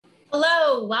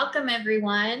Hello, welcome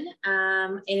everyone.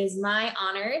 It is my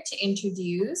honor to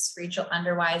introduce Rachel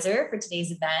Underweiser for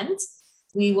today's event.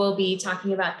 We will be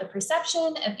talking about the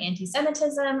perception of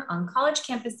anti-Semitism on college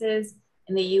campuses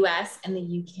in the US and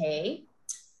the UK.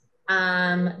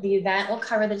 The event will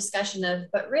cover the discussion of,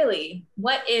 but really,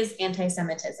 what is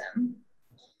anti-Semitism?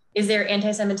 Is there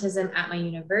anti-Semitism at my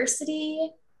university?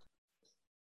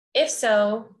 If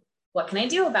so, what can I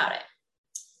do about it?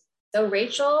 So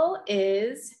Rachel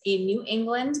is a New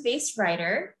England-based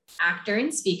writer, actor,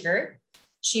 and speaker.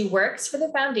 She works for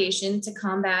the Foundation to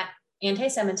Combat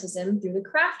Anti-Semitism through the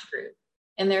Craft Group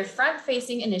and their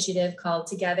front-facing initiative called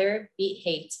Together Beat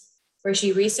Hate, where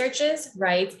she researches,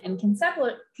 writes, and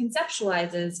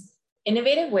conceptualizes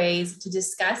innovative ways to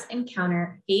discuss and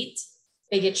counter hate,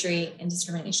 bigotry, and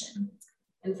discrimination.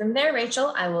 And from there,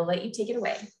 Rachel, I will let you take it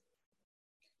away.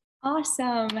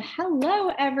 Awesome.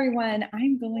 Hello, everyone.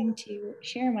 I'm going to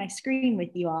share my screen with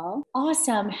you all.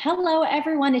 Awesome. Hello,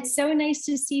 everyone. It's so nice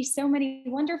to see so many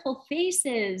wonderful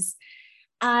faces.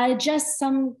 Just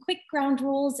some quick ground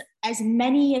rules. As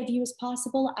many of you as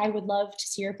possible, I would love to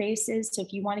see your faces. So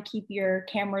if you want to keep your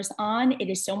cameras on, it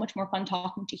is so much more fun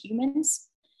talking to humans.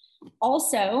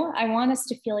 Also, I want us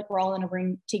to feel like we're all in a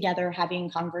room together having a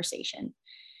conversation.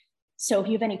 So if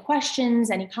you have any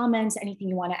questions, any comments, anything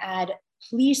you want to add,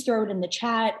 please throw it in the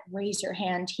chat, raise your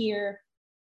hand here,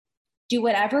 do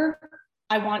whatever.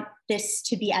 I want this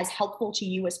to be as helpful to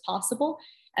you as possible.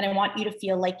 And I want you to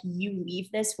feel like you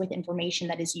leave this with information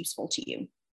that is useful to you.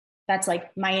 That's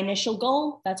like my initial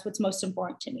goal. That's what's most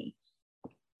important to me.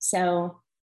 So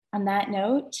on that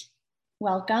note,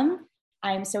 welcome.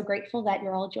 I'm so grateful that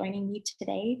you're all joining me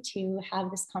today to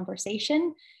have this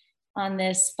conversation on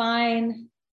this fine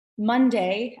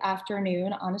Monday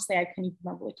afternoon. Honestly, I couldn't even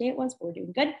remember what day it was, but we're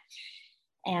doing good.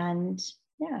 And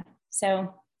yeah,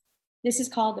 so this is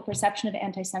called The Perception of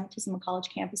Anti-Semitism on College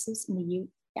Campuses in the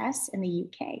US and the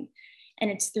UK. And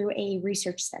it's through a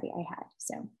research study I had.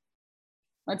 So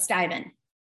let's dive in.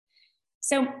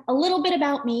 So a little bit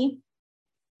about me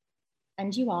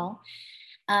and you all.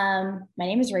 My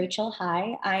name is Rachel.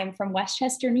 Hi, I'm from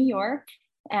Westchester, New York.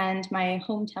 And my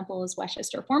home temple is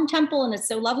Westchester Reformed Temple, and it's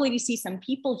so lovely to see some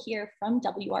people here from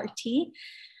WRT.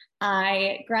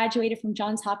 I graduated from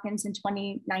Johns Hopkins in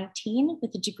 2019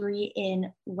 with a degree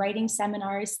in writing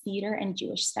seminars, theater, and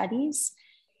Jewish studies.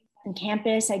 On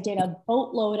campus, I did a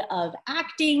boatload of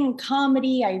acting,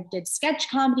 comedy. I did sketch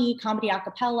comedy, comedy a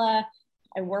cappella.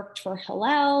 I worked for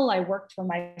Hillel. I worked for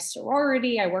my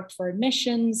sorority. I worked for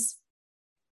admissions.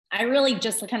 I really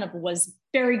just kind of was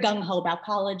very gung-ho about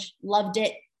college, loved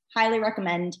it, highly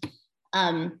recommend.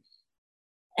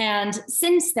 And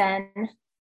since then,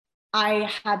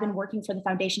 I have been working for the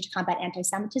Foundation to Combat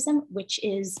Anti-Semitism, which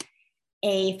is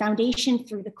a foundation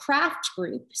through the Craft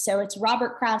Group. So it's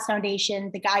Robert Kraft's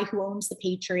foundation, the guy who owns the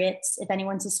Patriots. If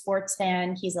anyone's a sports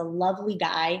fan, he's a lovely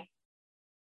guy,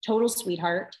 total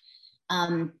sweetheart.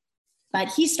 But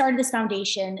he started this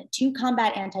foundation to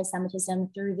combat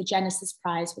anti-Semitism through the Genesis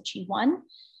Prize, which he won.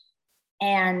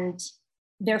 And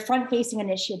their front-facing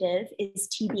initiative is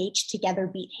TBH, Together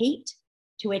Beat Hate,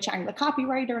 to which I'm the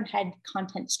copywriter and head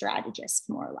content strategist,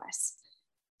 more or less.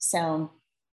 So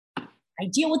I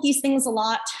deal with these things a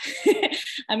lot.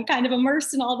 I'm kind of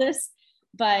immersed in all this,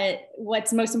 but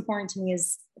what's most important to me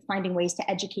is finding ways to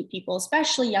educate people,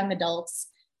 especially young adults,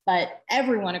 but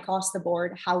everyone across the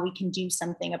board, how we can do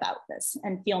something about this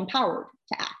and feel empowered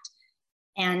to act.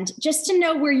 And just to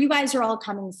know where you guys are all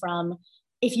coming from,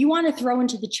 if you want to throw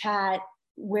into the chat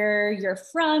where you're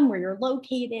from, where you're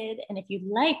located, and if you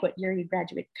like what year you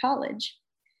graduated college,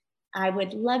 I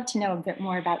would love to know a bit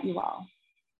more about you all.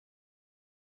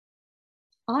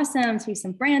 Awesome, so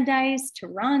some Brandeis,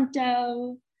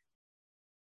 Toronto,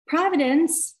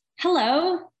 Providence,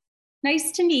 hello,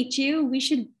 nice to meet you. We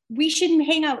should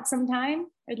hang out sometime.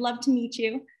 I'd love to meet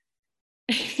you.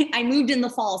 I moved in the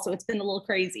fall, so it's been a little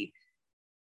crazy.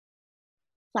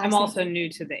 I'm also new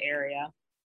to the area.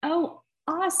 Oh,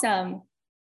 awesome.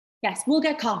 Yes, we'll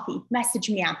get coffee. Message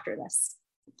me after this.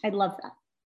 I'd love that.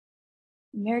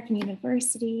 American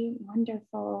University,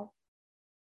 wonderful.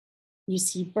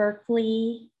 UC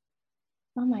Berkeley.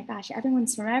 Oh my gosh,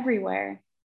 everyone's from everywhere.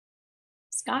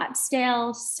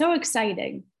 Scottsdale, so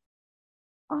exciting.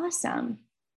 Awesome.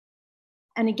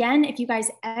 And again, if you guys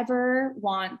ever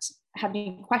have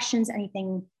any questions,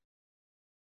 anything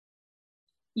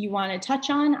you want to touch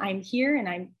on, I'm here and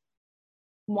I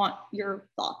want your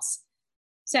thoughts.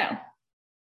 So,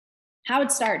 how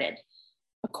it started.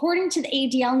 According to the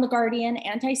ADL and The Guardian,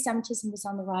 anti-Semitism was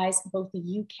on the rise in both the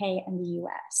UK and the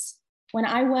US. When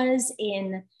I was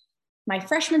in my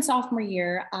freshman, sophomore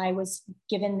year, I was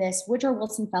given this Woodrow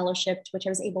Wilson Fellowship, which I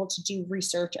was able to do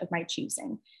research of my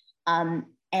choosing.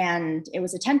 And it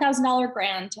was a $10,000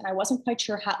 grant, and I wasn't quite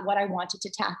sure what I wanted to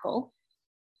tackle,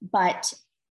 but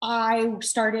I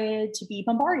started to be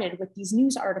bombarded with these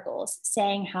news articles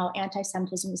saying how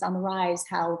anti-Semitism was on the rise,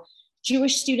 how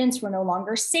Jewish students were no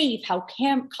longer safe, how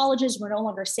colleges were no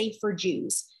longer safe for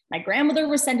Jews. My grandmother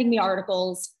was sending me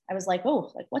articles. I was like,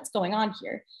 oh, like what's going on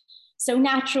here? So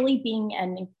naturally, being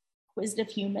an inquisitive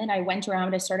human, I went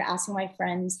around, I started asking my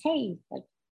friends, hey, like,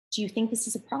 do you think this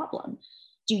is a problem?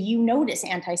 Do you notice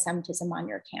anti-Semitism on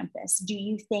your campus? Do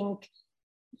you think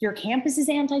your campus is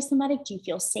anti-Semitic? Do you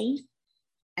feel safe?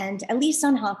 And at least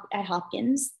at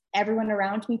Hopkins, everyone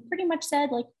around me pretty much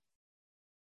said, like,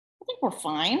 I think we're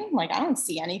fine. Like, I don't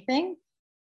see anything.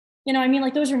 You know, I mean,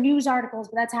 like those are news articles,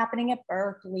 but that's happening at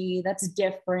Berkeley. That's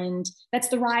different. That's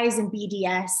the rise in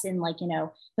BDS and like, you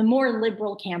know, the more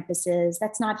liberal campuses.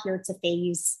 That's not here. It's a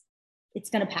phase. It's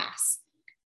going to pass.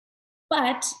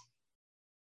 But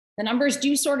the numbers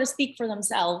do sort of speak for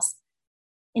themselves.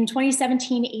 In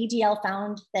 2017, ADL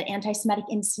found that anti-Semitic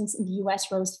incidents in the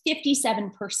US rose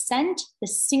 57%, the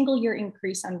single year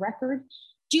increase on record,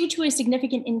 due to a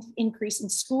significant increase in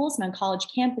schools and on college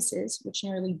campuses, which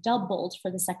nearly doubled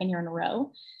for the second year in a row.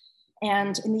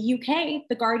 And in the UK,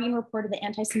 The Guardian reported that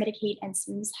anti-Semitic hate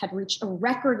incidents had reached a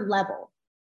record level,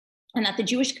 and that the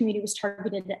Jewish community was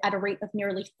targeted at a rate of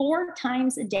nearly 4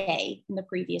 times a day in the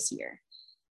previous year.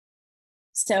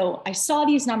 So I saw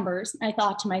these numbers and I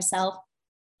thought to myself,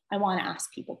 I want to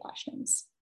ask people questions.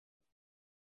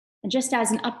 And just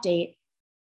as an update,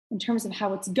 in terms of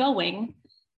how it's going,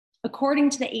 according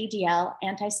to the ADL,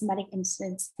 anti-Semitic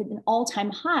incidents hit an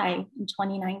all-time high in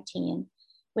 2019,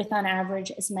 with on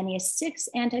average as many as 6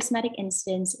 anti-Semitic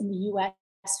incidents in the US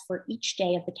for each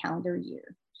day of the calendar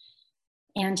year.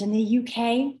 And in the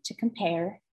UK, to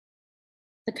compare,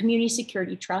 the Community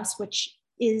Security Trust, which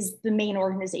is the main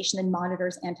organization that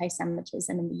monitors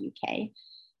anti-Semitism in the UK,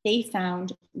 they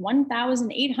found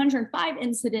 1,805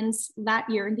 incidents that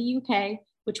year in the UK,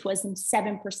 which was a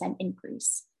 7%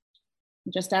 increase.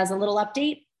 Just as a little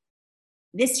update,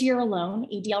 this year alone,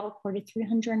 ADL reported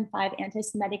 305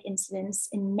 anti-Semitic incidents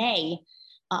in May,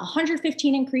 a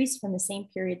 115 increase from the same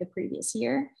period the previous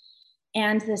year.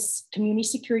 And this Community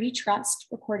Security Trust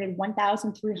recorded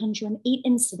 1,308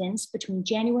 incidents between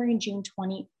January and June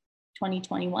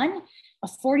 2021, a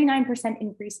 49%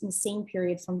 increase in the same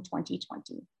period from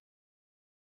 2020.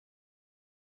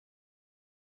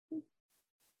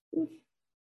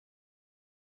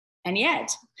 And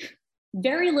yet,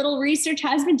 very little research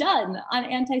has been done on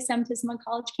anti-Semitism on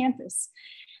college campus.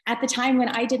 At the time when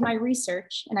I did my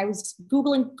research and I was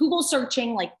Google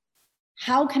searching, like,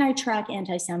 how can I track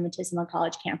anti-Semitism on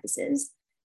college campuses?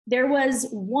 There was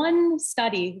one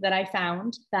study that I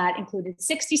found that included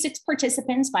 66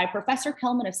 participants by Professor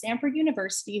Kelman of Stanford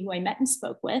University, who I met and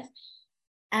spoke with,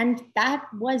 and that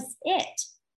was it.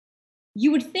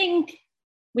 You would think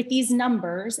with these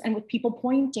numbers and with people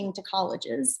pointing to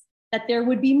colleges that there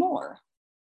would be more,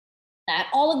 that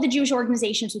all of the Jewish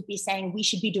organizations would be saying we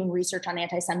should be doing research on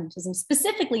anti-Semitism,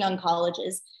 specifically on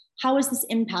colleges. How is this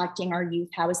impacting our youth?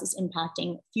 How is this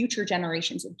impacting future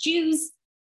generations of Jews?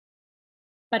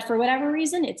 But for whatever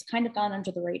reason, it's kind of gone under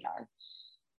the radar.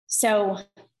 So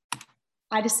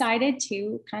I decided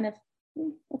to kind of,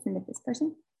 let's admit this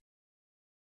person,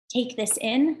 take this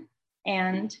in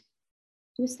and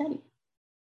do a study.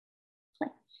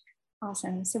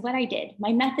 Awesome. So what I did,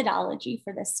 my methodology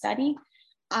for this study,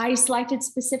 I selected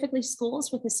specifically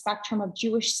schools with a spectrum of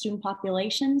Jewish student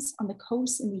populations on the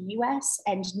coast in the US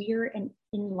and near and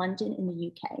in London in the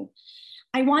UK.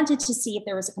 I wanted to see if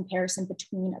there was a comparison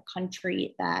between a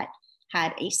country that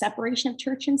had a separation of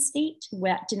church and state,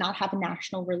 that did not have a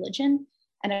national religion,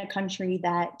 and a country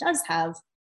that does have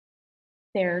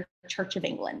their Church of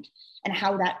England, and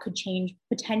how that could change,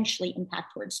 potentially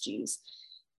impact towards Jews.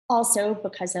 Also,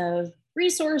 because of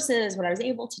resources, what I was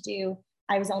able to do,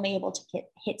 I was only able to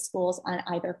hit schools on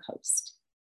either coast.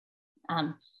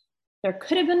 There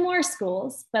could have been more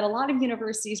schools, but a lot of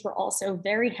universities were also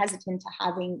very hesitant to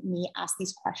having me ask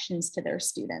these questions to their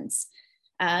students.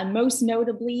 Most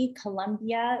notably,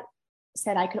 Columbia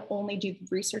said I could only do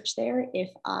research there if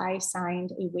I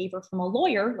signed a waiver from a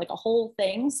lawyer, like a whole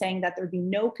thing saying that there'd be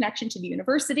no connection to the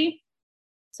university.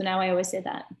 So now I always say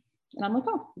that. And I'm like,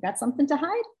 oh, you got something to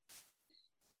hide?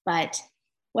 But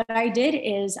what I did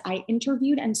is I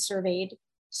interviewed and surveyed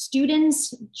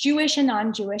students, Jewish and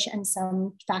non-Jewish, and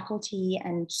some faculty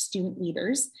and student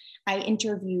leaders. I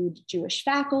interviewed Jewish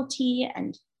faculty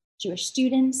and Jewish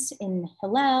students in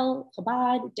Hillel,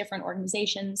 Chabad, different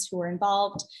organizations who were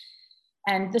involved.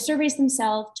 And the surveys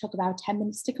themselves took about 10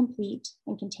 minutes to complete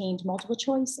and contained multiple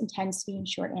choice, intensity, and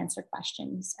short answer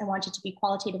questions. I wanted to be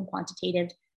qualitative and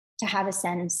quantitative to have a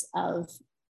sense of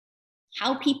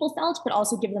how people felt, but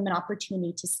also give them an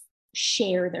opportunity to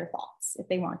share their thoughts if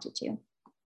they wanted to.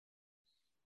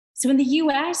 So in the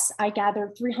US, I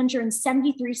gathered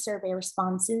 373 survey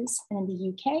responses, and in the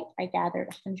UK, I gathered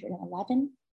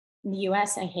 111. In the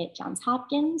US, I hit Johns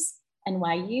Hopkins,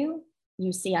 NYU,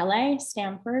 UCLA,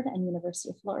 Stanford, and University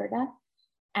of Florida.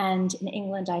 And in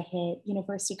England, I hit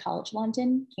University College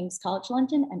London, King's College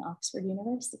London, and Oxford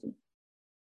University.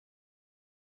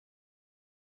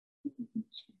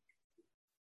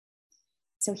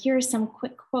 So here are some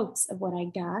quick quotes of what I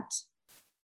got.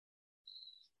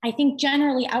 I think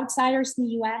generally outsiders in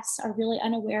the US are really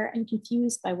unaware and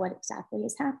confused by what exactly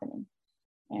is happening.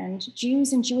 And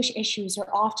Jews and Jewish issues are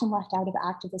often left out of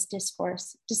activist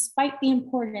discourse, despite the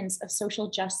importance of social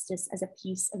justice as a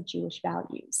piece of Jewish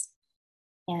values.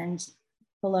 And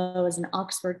below is an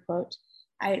Oxford quote.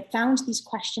 I found these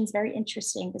questions very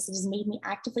interesting because it has made me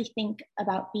actively think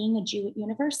about being a Jew at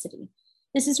university.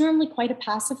 This is normally quite a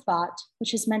passive thought,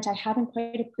 which has meant I haven't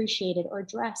quite appreciated or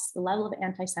addressed the level of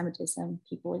anti-Semitism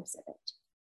people exhibit.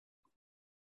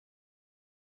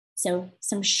 So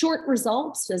some short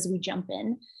results as we jump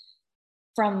in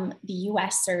from the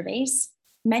US surveys.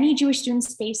 Many Jewish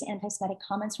students face anti-Semitic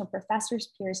comments from professors,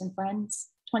 peers, and friends.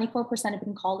 24% have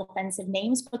been called offensive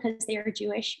names because they are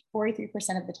Jewish. 43%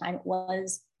 of the time it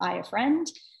was by a friend.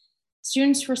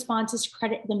 Students' responses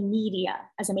credit the media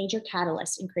as a major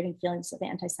catalyst in creating feelings of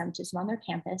anti-Semitism on their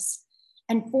campus.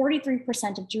 And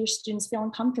 43% of Jewish students feel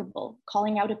uncomfortable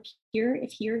calling out a peer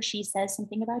if he or she says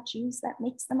something about Jews that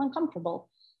makes them uncomfortable.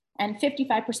 And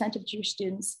 55% of Jewish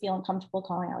students feel uncomfortable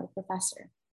calling out a professor.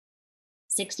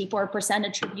 64%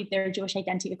 attribute their Jewish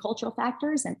identity to cultural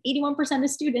factors, and 81% of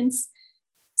students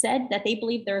said that they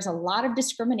believe there's a lot of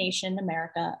discrimination in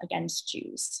America against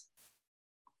Jews.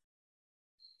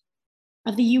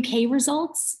 Of the UK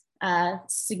results,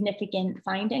 significant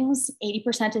findings,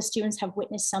 80% of students have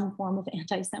witnessed some form of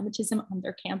anti-Semitism on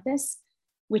their campus,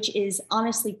 which is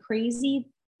honestly crazy.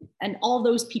 And all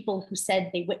those people who said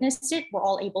they witnessed it were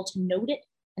all able to note it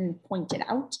and point it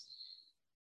out.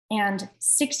 And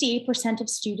 68% of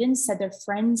students said their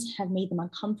friends have made them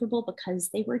uncomfortable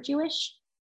because they were Jewish.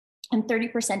 And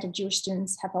 30% of Jewish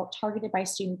students have felt targeted by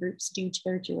student groups due to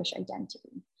their Jewish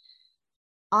identity.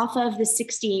 Off of the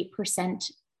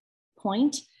 68%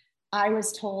 point, I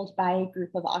was told by a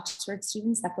group of Oxford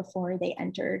students that before they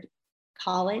entered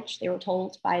college, they were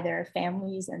told by their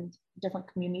families and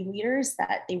different community leaders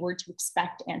that they were to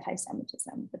expect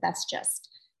anti-Semitism, but that's just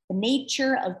the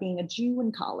nature of being a Jew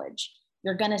in college.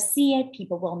 You're gonna see it,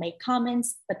 people will make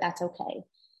comments, but that's okay.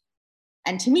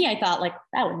 And to me, I thought like,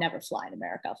 that would never fly in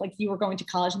America. If like you were going to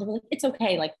college and they were like, it's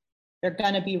okay, like they're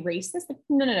gonna be racist. Like,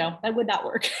 no, that would not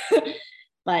work.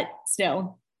 But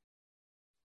still.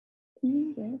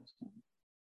 To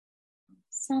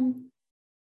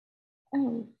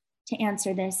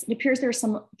answer this, it appears there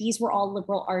are these were all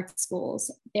liberal arts schools.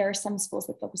 There are some schools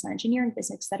that focus on engineering,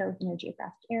 physics that are in a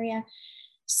geographic area.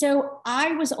 So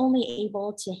I was only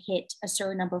able to hit a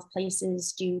certain number of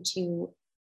places due to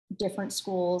different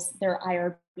schools, their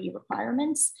IRB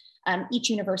requirements.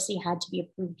 Each university had to be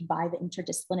approved by the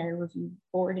Interdisciplinary Review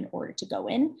Board in order to go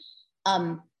in.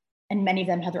 And many of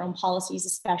them have their own policies,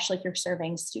 especially if you're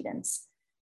surveying students.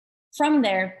 From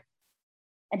there,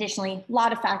 additionally, a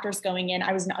lot of factors going in.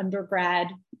 I was an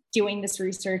undergrad doing this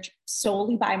research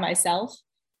solely by myself.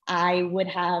 I would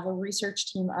have a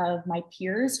research team of my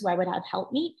peers who I would have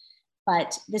help me,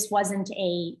 but this wasn't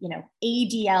a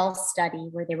ADL study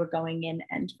where they were going in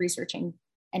and researching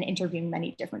and interviewing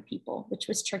many different people, which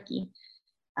was tricky.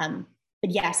 But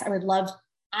yes,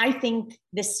 I think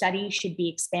this study should be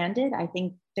expanded. I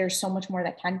think there's so much more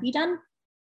that can be done.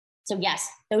 So yes,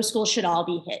 those schools should all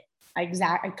be hit. I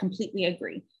completely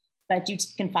agree. But due to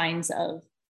the confines of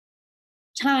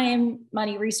time,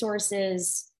 money,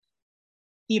 resources,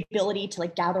 the ability to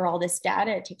like gather all this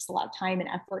data, it takes a lot of time and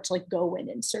effort to like go in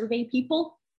and survey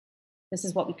people. This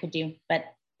is what we could do. But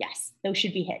yes, those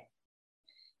should be hit.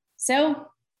 So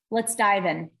let's dive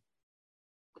in.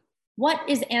 What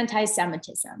is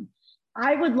anti-Semitism?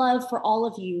 I would love for all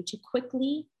of you to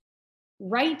quickly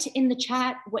write in the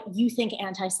chat what you think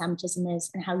anti-Semitism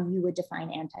is and how you would define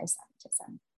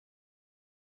anti-Semitism.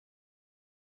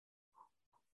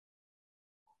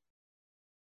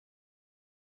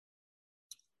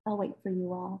 I'll wait for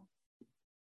you all.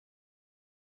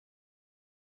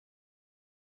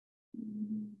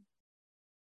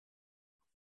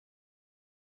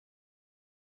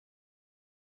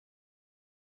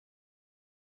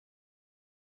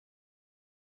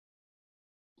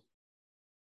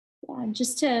 And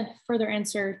just to further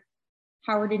answer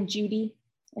Howard and Judy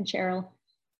and Cheryl,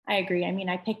 I agree. I mean,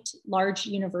 I picked large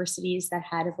universities that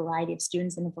had a variety of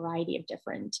students and a variety of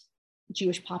different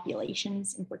Jewish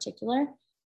populations in particular.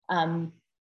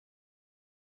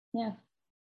 Yeah,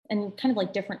 and kind of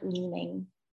like different leaning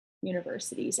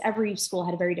universities. Every school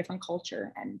had a very different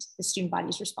culture and the student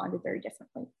bodies responded very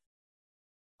differently.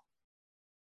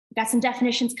 Got some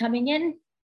definitions coming in.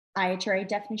 IHRA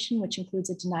definition, which includes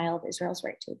a denial of Israel's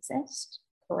right to exist.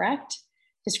 Correct.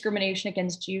 Discrimination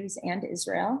against Jews and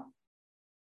Israel.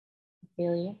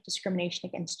 Failure. Discrimination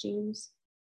against Jews.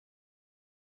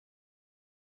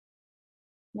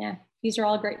 Yeah, these are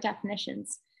all great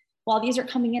definitions. While these are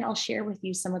coming in, I'll share with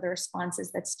you some of the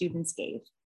responses that students gave.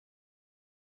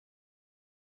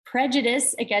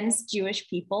 Prejudice against Jewish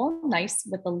people. Nice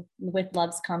with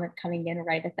Love's comment coming in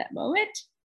right at that moment.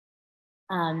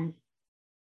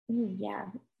 Yeah,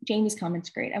 Jamie's comment's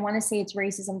great. I want to say it's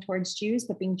racism towards Jews,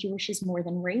 but being Jewish is more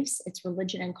than race. It's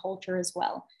religion and culture as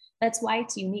well. That's why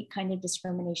it's a unique kind of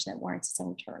discrimination that warrants its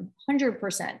own term.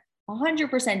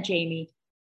 100%, Jamie,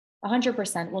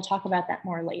 100%. We'll talk about that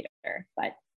more later,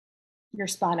 but you're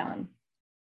spot on.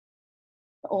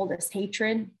 The oldest,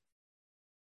 hatred,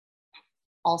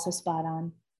 also spot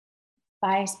on.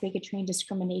 Bias, bigotry, and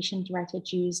discrimination directed at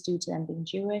Jews due to them being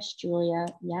Jewish. Julia,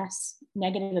 yes.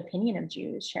 Negative opinion of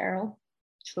Jews. Cheryl,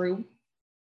 true.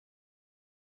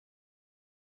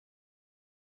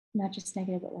 Not just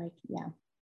negative, but like, yeah.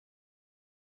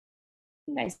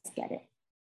 You guys get it.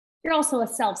 You're also a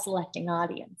self-selecting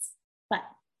audience. But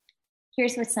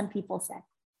here's what some people said.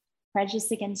 Prejudice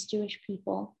against Jewish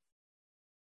people.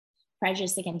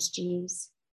 Prejudice against Jews.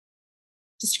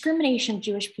 Discrimination of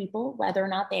Jewish people, whether or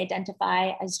not they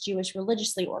identify as Jewish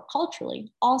religiously or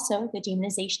culturally. Also, the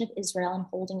demonization of Israel and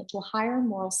holding it to higher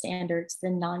moral standards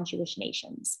than non-Jewish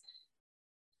nations.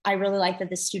 I really like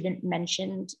that the student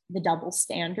mentioned the double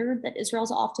standard that Israel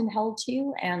is often held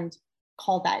to and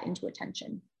called that into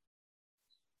attention.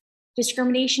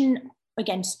 Discrimination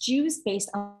against Jews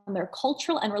based on their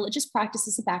cultural and religious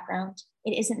practices and background.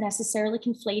 It isn't necessarily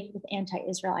conflated with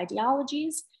anti-Israel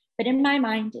ideologies, but in my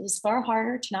mind, it is far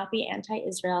harder to not be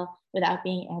anti-Israel without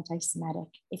being anti-Semitic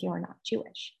if you are not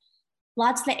Jewish.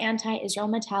 Lots of the anti-Israel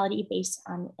mentality based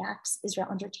on acts Israel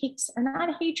undertakes are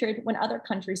not hatred when other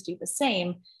countries do the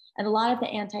same. And a lot of the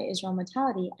anti-Israel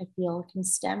mentality, I feel, can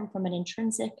stem from an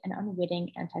intrinsic and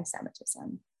unwitting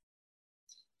anti-Semitism.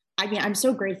 I mean, I'm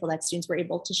so grateful that students were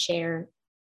able to share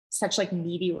such like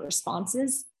meaty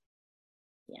responses.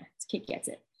 Yeah, this kid gets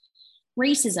it.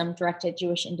 Racism directed at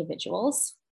Jewish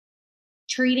individuals.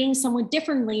 Treating someone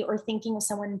differently or thinking of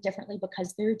someone differently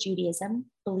because they're Judaism,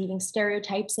 believing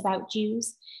stereotypes about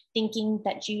Jews, thinking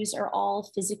that Jews are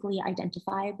all physically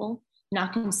identifiable,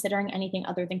 not considering anything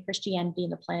other than Christianity in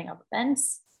the planning of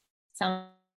events. Sounds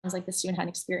like the student had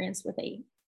experience with a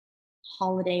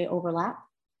holiday overlap.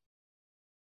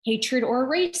 Hatred or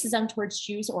racism towards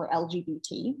Jews or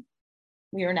LGBT.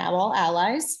 We are now all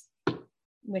allies,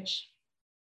 which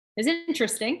is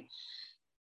interesting.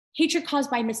 Hatred caused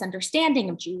by misunderstanding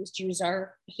of Jews. Jews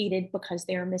are hated because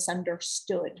they are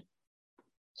misunderstood.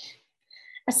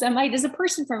 A Semite is a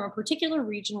person from a particular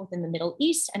region within the Middle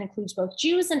East and includes both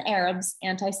Jews and Arabs.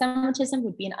 Anti-Semitism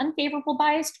would be an unfavorable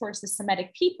bias towards the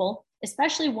Semitic people,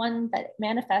 especially one that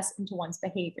manifests into one's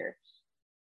behavior.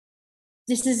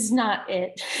 This is not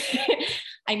it.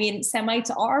 I mean, Semites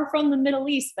are from the Middle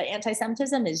East, but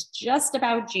anti-Semitism is just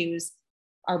about Jews.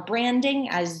 Our branding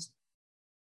as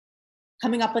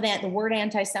coming up with the word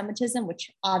anti-Semitism, which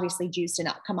obviously Jews did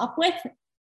not come up with,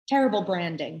 terrible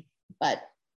branding, but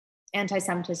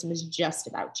anti-Semitism is just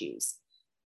about Jews.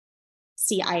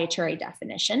 See IHRA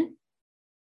definition.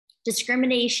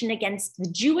 Discrimination against the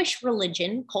Jewish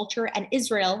religion, culture, and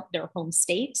Israel, their home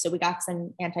state. So we got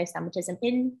some anti-Semitism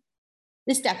in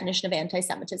this definition of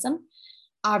anti-Semitism.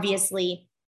 Obviously,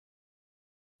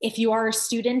 if you are a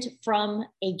student from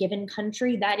a given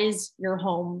country, that is your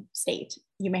home state.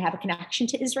 You may have a connection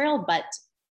to Israel, but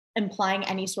implying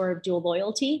any sort of dual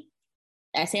loyalty,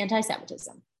 that's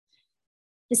anti-Semitism.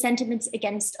 The sentiments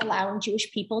against allowing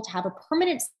Jewish people to have a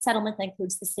permanent settlement that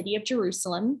includes the city of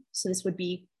Jerusalem. So this would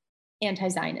be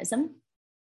anti-Zionism.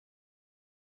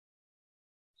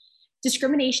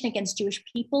 Discrimination against Jewish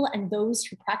people and those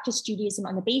who practice Judaism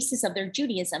on the basis of their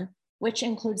Judaism, which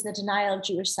includes the denial of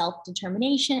Jewish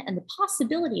self-determination and the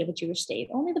possibility of a Jewish state.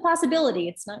 Only the possibility,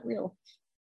 it's not real.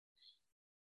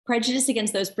 Prejudice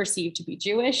against those perceived to be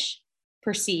Jewish,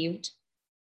 perceived.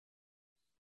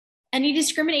 Any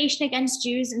discrimination against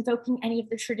Jews invoking any of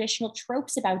the traditional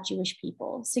tropes about Jewish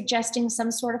people, suggesting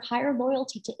some sort of higher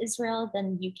loyalty to Israel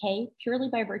than the UK purely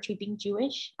by virtue of being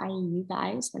Jewish, i.e. you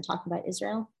guys, when talking about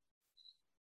Israel.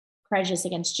 Prejudice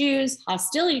against Jews,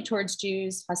 hostility towards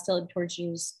Jews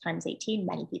times 18.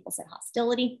 Many people said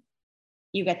hostility.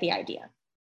 You get the idea.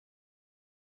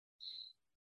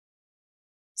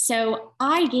 So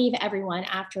I gave everyone,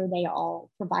 after they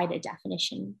all provided a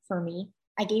definition for me,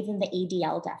 I gave them the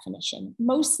ADL definition,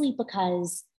 mostly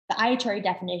because the IHRA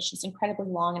definition is incredibly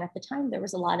long. And at the time, there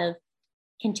was a lot of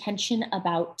contention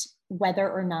about whether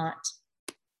or not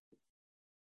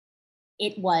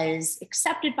it was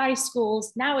accepted by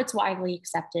schools. Now it's widely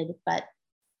accepted, but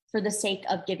for the sake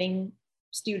of giving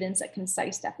students a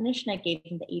concise definition, I gave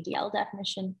them the ADL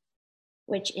definition,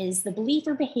 which is the belief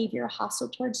or behavior hostile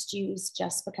towards Jews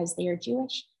just because they are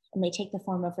Jewish, and they take the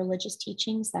form of religious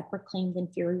teachings that proclaim the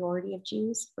inferiority of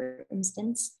Jews, for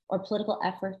instance, or political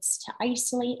efforts to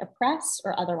isolate, oppress,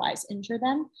 or otherwise injure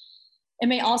them. It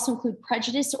may also include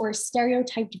prejudice or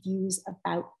stereotyped views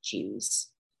about Jews.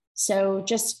 So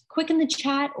just quick in the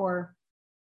chat, or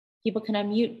people can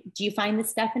unmute. Do you find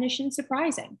this definition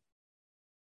surprising?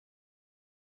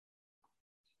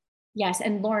 Yes,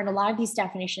 and Lauren, a lot of these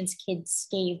definitions kids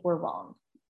gave were wrong.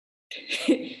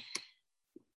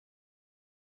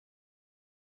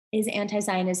 Is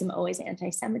anti-Zionism always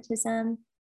anti-Semitism?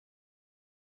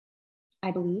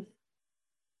 I believe.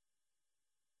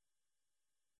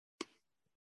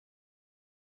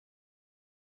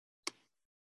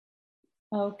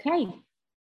 Okay.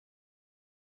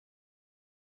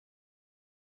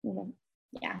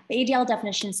 Yeah, the ADL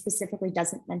definition specifically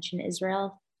doesn't mention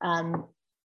Israel.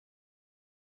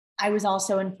 I was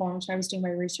also informed when I was doing my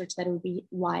research that it would be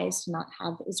wise to not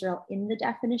have Israel in the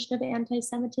definition of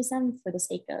anti-Semitism for the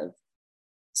sake of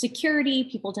security.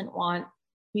 People didn't want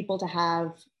people to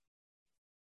have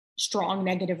strong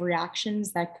negative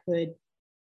reactions that could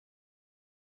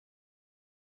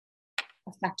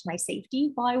affect my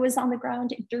safety while I was on the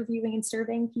ground interviewing and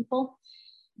surveying people.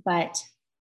 But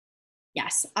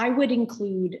yes, I would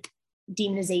include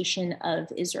demonization of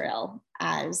Israel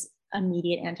as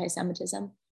immediate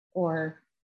anti-Semitism, or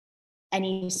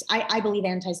any, I believe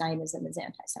anti-Zionism is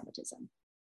anti-Semitism.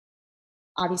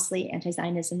 Obviously,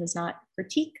 anti-Zionism is not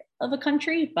critique of a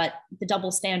country, but the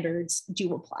double standards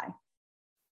do apply.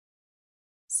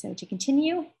 So to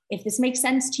continue, if this makes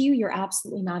sense to you, you're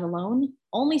absolutely not alone.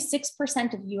 Only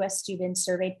 6% of US students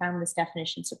surveyed found this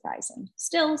definition surprising.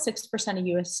 Still, 6% of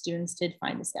US students did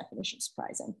find this definition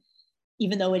surprising,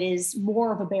 even though it is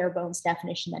more of a bare bones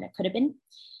definition than it could have been.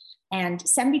 And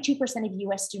 72% of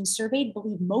US students surveyed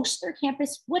believe most of their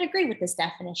campus would agree with this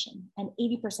definition. And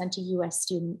 80%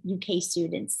 of UK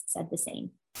students said the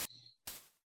same.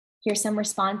 Here's some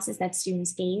responses that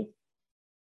students gave.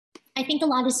 I think a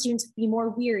lot of students would be more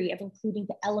weary of including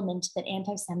the element that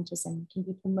anti-Semitism can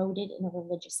be promoted in a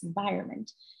religious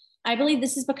environment. I believe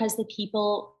this is because the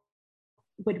people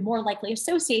would more likely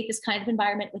associate this kind of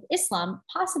environment with Islam,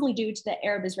 possibly due to the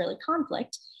Arab-Israeli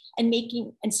conflict, and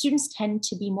students tend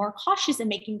to be more cautious in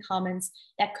making comments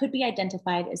that could be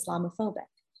identified as Islamophobic.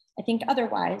 I think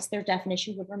otherwise their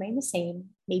definition would remain the same,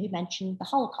 maybe mention the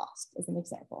Holocaust as an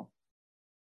example.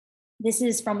 This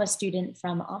is from a student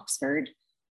from Oxford,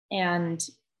 and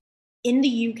in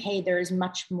the UK, there is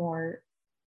much more,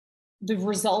 the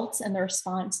results and the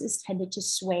responses tended to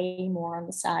sway more on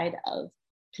the side of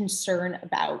concern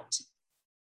about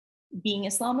being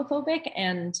Islamophobic,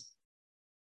 and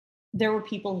there were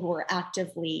people who were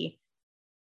actively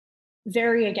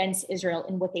very against Israel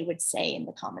in what they would say in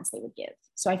the comments they would give.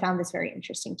 So I found this very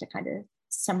interesting to kind of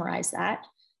summarize that.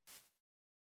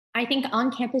 I think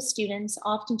on-campus students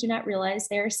often do not realize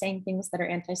they are saying things that are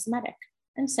anti-Semitic.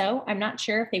 And so I'm not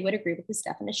sure if they would agree with this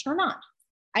definition or not.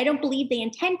 I don't believe they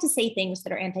intend to say things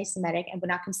that are anti-Semitic and would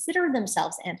not consider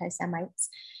themselves anti-Semites,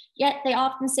 yet they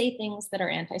often say things that are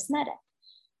anti-Semitic.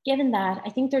 Given that, I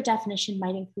think their definition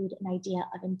might include an idea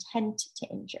of intent to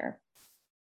injure.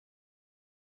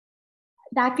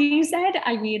 That being said,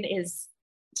 I mean, is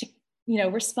to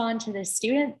respond to this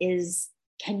student is,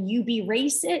 can you be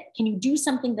racist? Can you do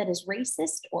something that is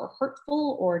racist or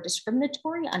hurtful or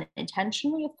discriminatory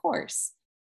unintentionally? Of course.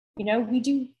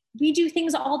 We do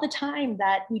things all the time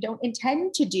that we don't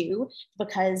intend to do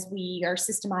because we are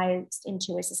systemized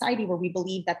into a society where we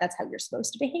believe that that's how you're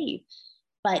supposed to behave.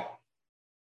 But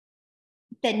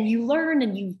then you learn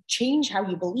and you change how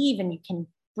you believe and you can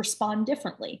respond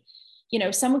differently.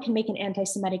 Someone can make an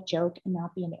anti-Semitic joke and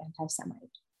not be an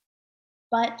anti-Semite,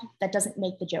 but that doesn't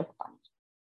make the joke funny.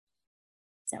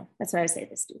 So that's what I would say to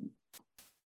the student.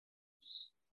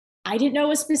 I didn't know it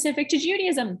was specific to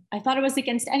Judaism. I thought it was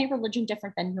against any religion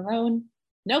different than your own.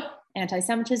 Nope,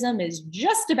 anti-Semitism is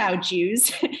just about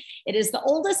Jews. It is the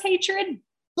oldest hatred,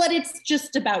 but it's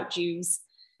just about Jews.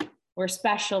 We're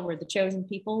special, we're the chosen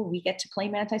people. We get to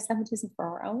claim anti-Semitism for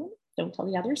our own. Don't tell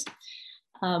the others.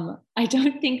 I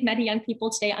don't think many young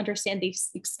people today understand the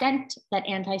extent that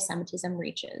anti-Semitism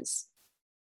reaches.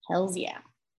 Hells yeah.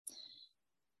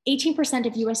 18%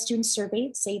 of US students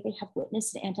surveyed say they have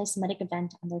witnessed an anti-Semitic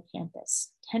event on their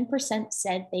campus. 10%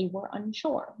 said they were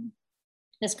unsure.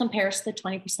 This compares to the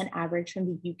 20% average from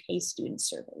the UK students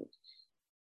surveyed.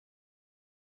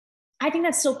 I think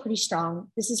that's still pretty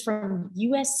strong. This is from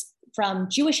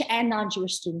Jewish and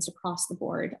non-Jewish students across the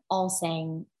board, all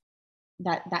saying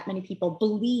that many people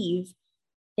believe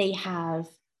they have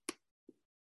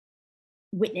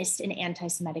witnessed an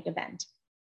anti-Semitic event.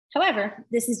 However,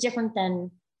 this is different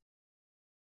than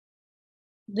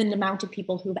the amount of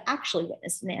people who've actually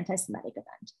witnessed an anti-Semitic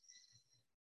event.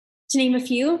 To name a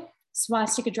few,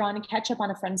 swastika drawn in ketchup on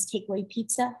a friend's takeaway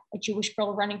pizza. A Jewish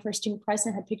girl running for student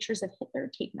president had pictures of Hitler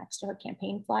taped next to her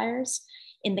campaign flyers.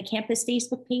 In the campus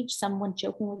Facebook page, someone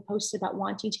jokingly posted about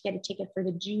wanting to get a ticket for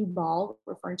the Jew ball,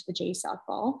 referring to the JSOC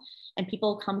ball, and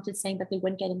people commented saying that they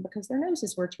wouldn't get in because their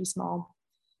noses were too small.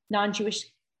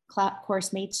 Non-Jewish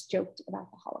course mates joked about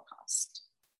the Holocaust.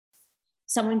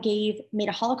 Someone made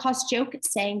a Holocaust joke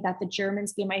saying that the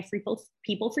Germans gave my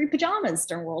people free pajamas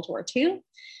during World War II.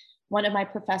 One of my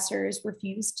professors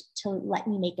refused to let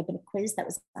me make up a quiz that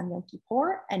was on Yom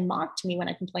Kippur and mocked me when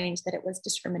I complained that it was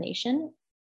discrimination.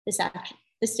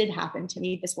 This did happen to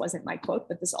me. This wasn't my quote,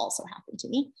 but this also happened to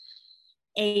me.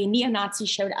 A neo-Nazi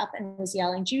showed up and was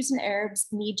yelling, Jews and Arabs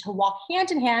need to walk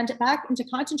hand in hand back into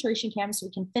concentration camps so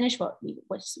we can finish what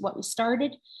we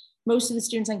started. Most of the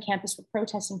students on campus were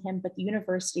protesting him, but the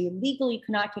university legally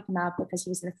could not kick him out because he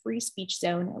was in a free speech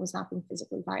zone and was not being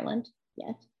physically violent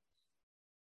yet.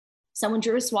 Someone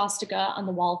drew a swastika on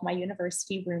the wall of my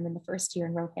university room in the first year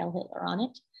and wrote Hail Hitler on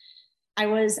it. I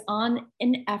was on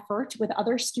an effort with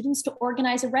other students to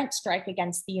organize a rent strike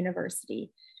against the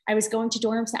university. I was going to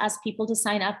dorms to ask people to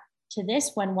sign up to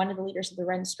this when one of the leaders of the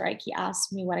rent strike, he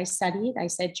asked me what I studied. I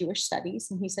said Jewish studies,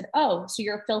 and he said, oh, so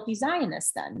you're a filthy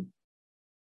Zionist then.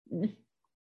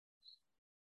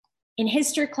 In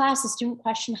history class, a student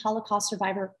questioned Holocaust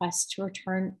survivor requests for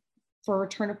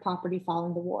return of property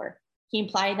following the war. He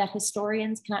implied that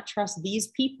historians cannot trust these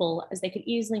people as they could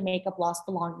easily make up lost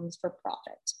belongings for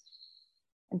profit.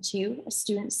 And two, a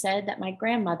student said that my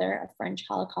grandmother, a French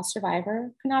Holocaust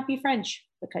survivor, could not be French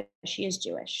because she is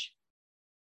Jewish.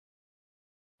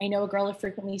 I know a girl who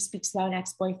frequently speaks about an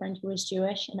ex-boyfriend who was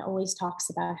Jewish and always talks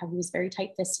about how he was very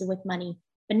tight-fisted with money,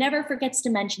 but never forgets to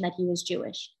mention that he was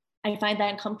Jewish. I find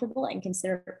that uncomfortable and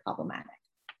consider it problematic.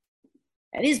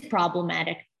 It is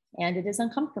problematic and it is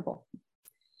uncomfortable.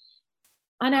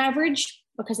 On average,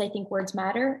 because I think words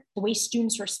matter, the way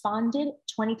students responded,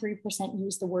 23%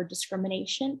 used the word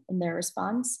discrimination in their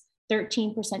response,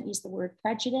 13% used the word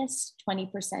prejudice,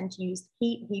 20% used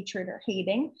hate, hatred, or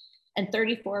hating, and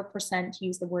 34%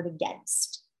 used the word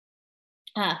against.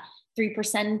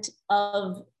 3%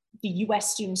 of the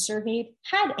US students surveyed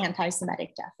had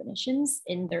anti-Semitic definitions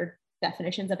in their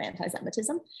definitions of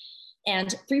anti-Semitism,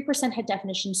 and 3% had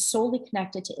definitions solely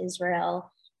connected to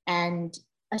Israel and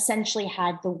essentially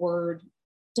had the word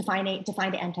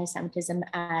defined anti-Semitism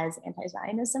as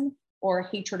anti-Zionism or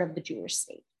hatred of the Jewish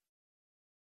state.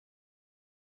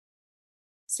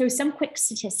 So some quick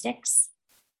statistics.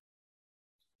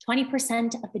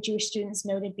 20% of the Jewish students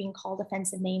noted being called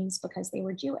offensive names because they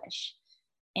were Jewish.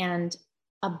 And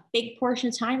a big portion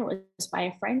of the time it was by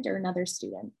a friend or another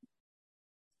student.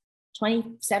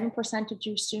 27% of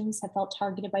Jewish students have felt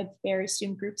targeted by various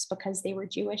student groups because they were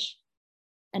Jewish.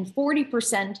 And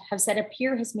 40% have said a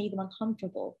peer has made them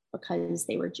uncomfortable because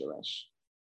they were Jewish.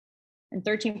 And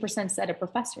 13% said a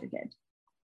professor did.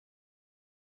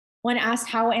 When asked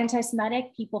how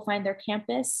anti-Semitic people find their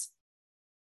campus,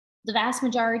 the vast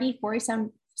majority,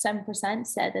 47%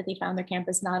 said that they found their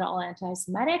campus not all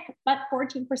anti-Semitic, but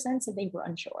 14% said they were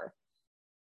unsure.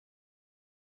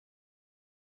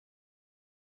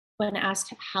 When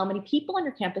asked how many people on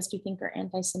your campus do you think are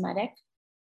anti-Semitic,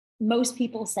 most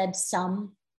people said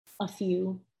some, a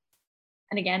few,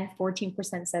 and again,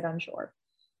 14% said unsure.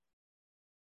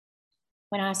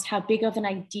 When asked how big of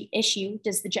an issue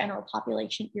does the general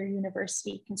population at your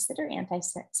university consider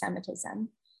anti-Semitism,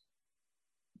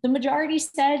 the majority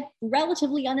said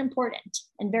relatively unimportant,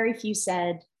 and very few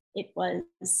said it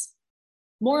was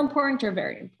more important or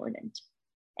very important.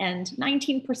 And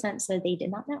 19% said they did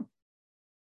not know.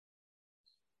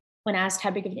 When asked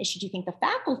how big of an issue do you think the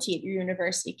faculty at your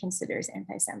university considers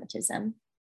anti-Semitism,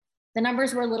 The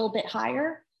numbers were a little bit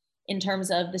higher in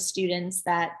terms of the students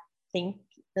that think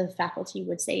the faculty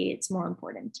would say it's more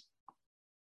important.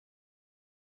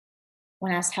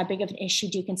 When asked how big of an issue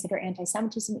do you consider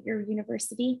anti-Semitism at your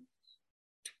university,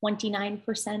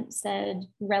 29% said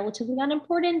relatively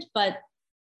unimportant, but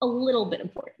a little bit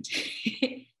important.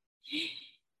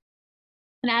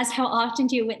 And asked how often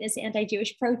do you witness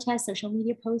anti-Jewish protests, social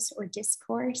media posts, or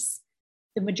discourse?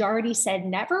 The majority said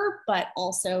never, but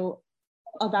also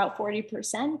about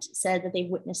 40% said that they've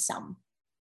witnessed some.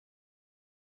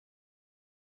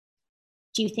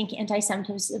 Do you think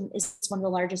anti-Semitism is one of the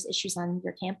largest issues on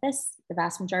your campus? The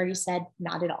vast majority said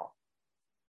not at all.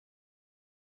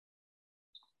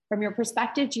 From your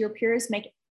perspective, do your peers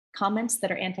make comments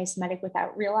that are anti-Semitic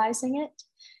without realizing it?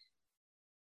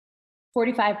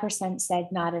 45% said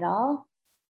not at all,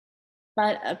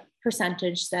 but a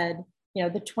percentage said, you know,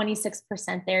 the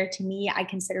 26% there, to me, I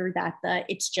consider that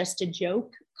it's just a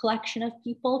joke collection of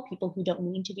people who don't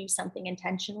mean to do something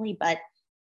intentionally, but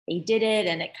they did it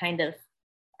and it kind of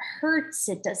hurts.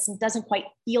 It doesn't quite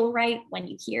feel right when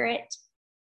you hear it.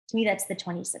 To me, that's the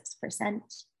 26%.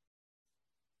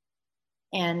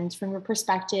 And from your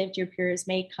perspective, do your peers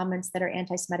make comments that are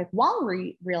anti-Semitic while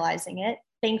realizing it?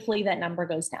 Thankfully, that number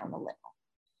goes down a little.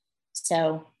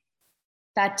 So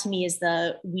that to me is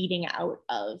the weeding out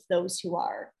of those who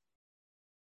are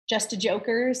just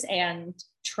jokers and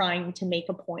trying to make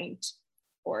a point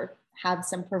or have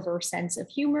some perverse sense of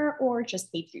humor or just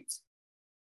hate Jews.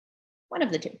 One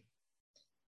of the two.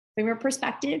 From your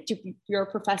perspective, do your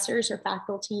professors or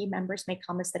faculty members make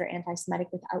comments that are anti-Semitic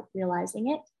without realizing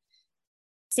it?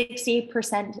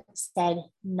 68% said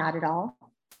not at all,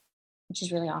 which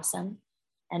is really awesome.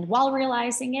 And while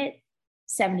realizing it,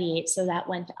 78, so that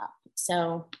went up.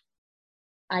 So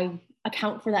I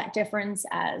account for that difference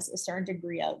as a certain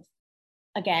degree of,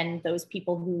 again, those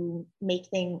people who make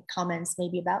comments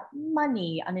maybe about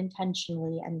money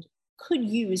unintentionally and could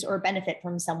use or benefit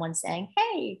from someone saying,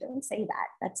 hey, don't say that.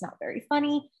 That's not very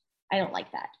funny. I don't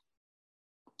like that.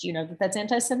 Do you know that that's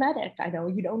anti-Semitic? I know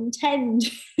you don't intend,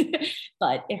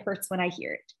 but it hurts when I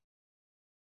hear it.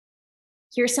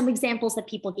 Here's some examples that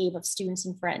people gave of students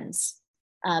and friends,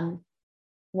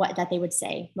 that they would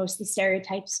say. Mostly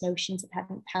stereotypes, notions of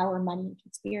having power, money, and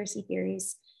conspiracy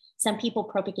theories. Some people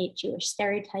propagate Jewish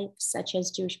stereotypes, such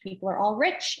as Jewish people are all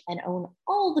rich and own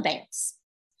all the banks.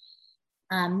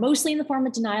 Mostly in the form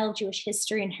of denial of Jewish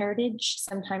history and heritage,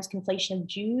 sometimes conflation of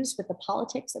Jews with the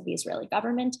politics of the Israeli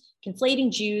government.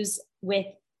 Conflating Jews with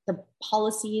the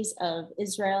policies of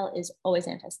Israel is always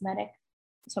anti-Semitic.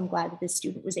 So I'm glad that this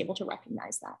student was able to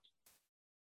recognize that.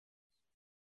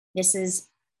 This is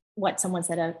what someone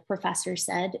said, a professor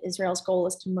said, Israel's goal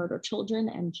is to murder children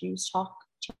and Jews talk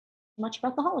too much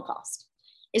about the Holocaust.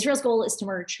 Israel's goal is to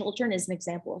murder children is an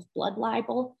example of blood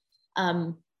libel.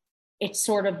 It's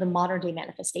sort of the modern day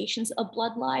manifestations of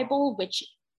blood libel, which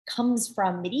comes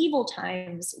from medieval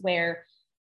times where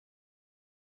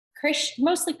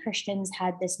mostly Christians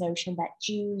had this notion that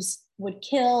Jews would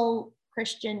kill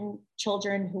Christian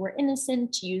children who were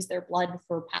innocent to use their blood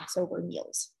for Passover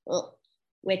meals,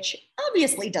 which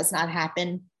obviously does not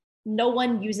happen. No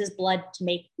one uses blood to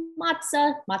make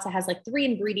matzah. Matzah has like 3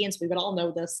 ingredients. We would all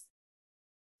know this.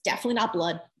 Definitely not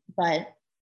blood, but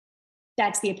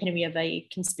that's the epitome of a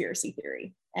conspiracy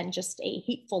theory and just a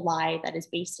hateful lie that is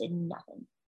based in nothing.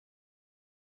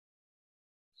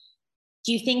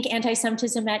 Do you think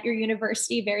anti-Semitism at your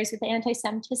university varies with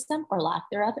anti-Semitism or lack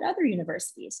thereof at other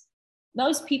universities?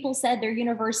 Most people said their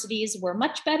universities were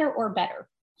much better or better.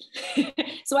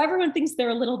 So everyone thinks they're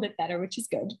a little bit better, which is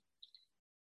good.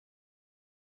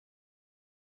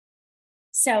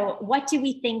 So what do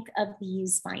we think of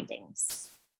these findings?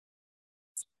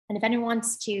 And if anyone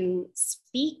wants to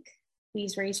speak,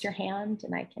 please raise your hand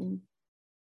and I can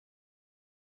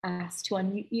ask to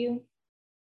unmute you.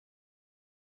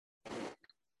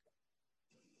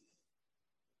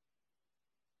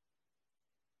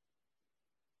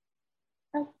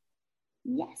 Oh,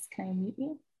 yes, can I unmute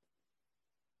you?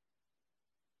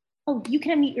 Oh, you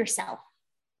can unmute yourself.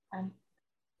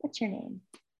 What's your name?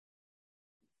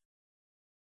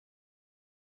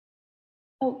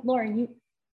 Oh, Lauren,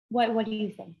 what do you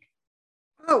think?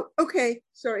 Oh, okay,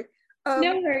 sorry.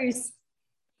 No worries.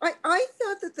 I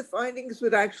thought that the findings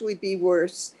would actually be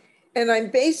worse. And I'm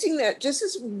basing that just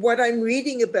as what I'm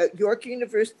reading about York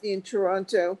University in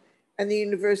Toronto and the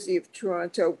University of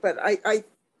Toronto, but I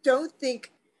don't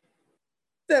think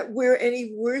that we're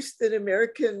any worse than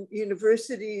American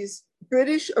universities.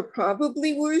 British are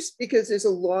probably worse because there's a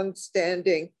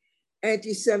long-standing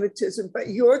anti-Semitism, but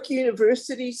York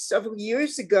University several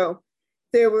years ago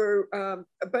there were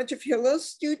a bunch of Hillel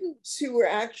students who were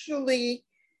actually,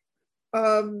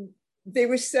 they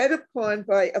were set upon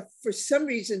by, for some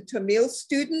reason, Tamil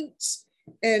students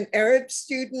and Arab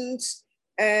students,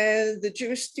 and the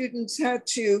Jewish students had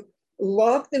to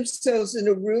lock themselves in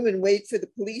a room and wait for the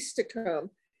police to come.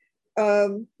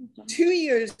 2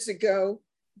 years ago,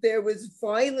 there was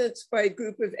violence by a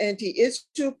group of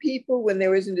anti-Israel people when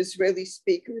there was an Israeli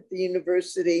speaker at the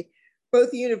university.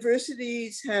 Both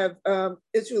universities have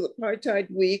Israel Apartheid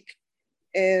Week,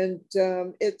 and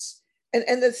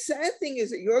and the sad thing is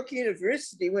that York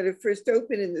University, when it first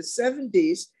opened in the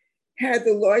 70s, had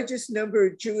the largest number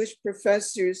of Jewish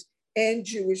professors and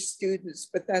Jewish students,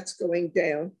 but that's going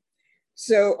down.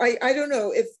 So I don't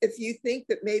know if you think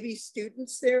that maybe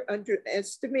students there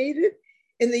underestimated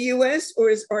in the US, or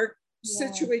is our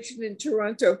situation in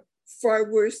Toronto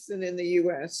far worse than in the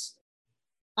US?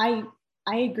 I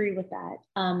agree with that.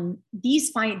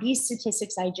 These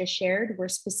statistics I just shared were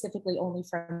specifically only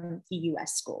from the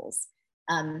US schools.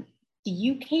 The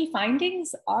UK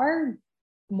findings are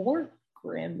more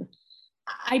grim,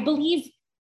 I believe,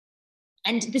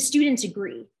 and the students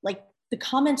agree. Like the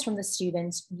comments from the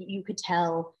students, you could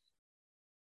tell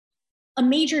a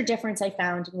major difference I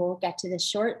found, and we'll get to this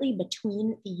shortly,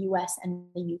 between the US and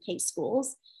the UK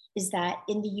schools is that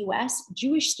in the US,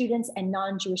 Jewish students and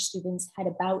non-Jewish students had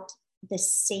about the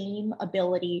same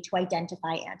ability to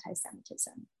identify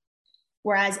anti-Semitism.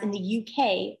 Whereas in the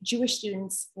UK, Jewish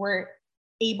students were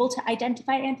able to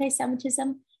identify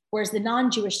anti-Semitism, whereas the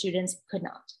non-Jewish students could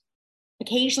not.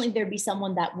 Occasionally there'd be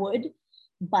someone that would,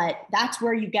 but that's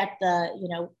where you get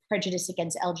the, prejudice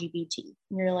against LGBT.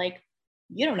 And you're like,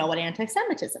 you don't know what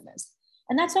anti-Semitism is.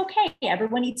 And that's okay.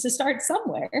 Everyone needs to start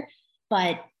somewhere.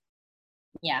 But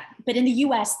in the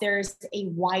US, there's a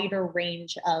wider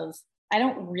range of, I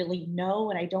don't really know,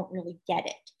 and I don't really get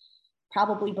it.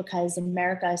 Probably because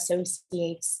America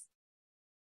associates,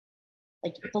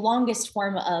 like, the longest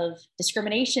form of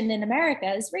discrimination in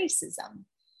America is racism.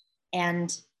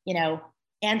 And,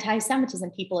 anti-Semitism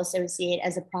people associate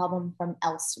as a problem from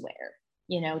elsewhere.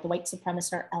 The white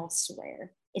supremacists are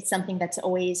elsewhere. It's something that's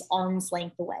always arm's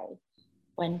length away,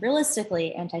 when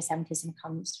realistically, anti-Semitism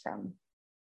comes from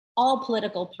all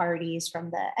political parties,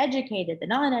 from the educated, the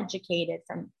non-educated,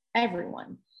 from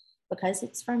everyone, because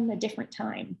it's from a different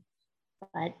time.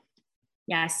 But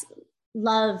yes,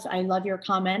 I love your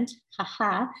comment.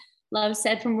 Haha. Love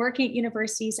said, from working at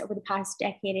universities over the past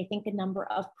decade, I think the number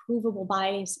of provable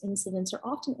bias incidents are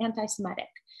often anti-Semitic.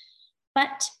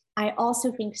 But I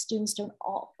also think students don't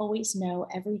always know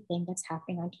everything that's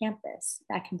happening on campus.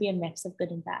 That can be a mix of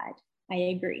good and bad. I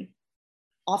agree.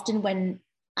 Often when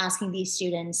asking these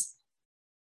students,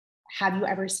 have you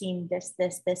ever seen this,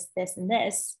 and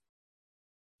this?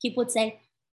 People would say,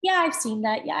 yeah, I've seen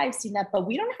that. Yeah, I've seen that, but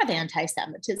we don't have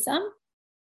anti-Semitism.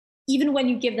 Even when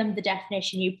you give them the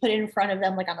definition, you put it in front of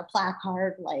them, like on a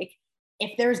placard, like,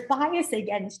 if there's bias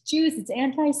against Jews, it's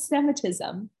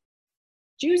anti-Semitism.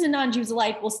 Jews and non-Jews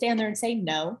alike will stand there and say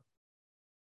no,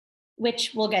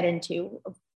 which we'll get into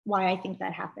why I think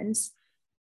that happens.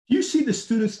 Do you see the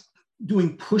students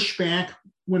doing pushback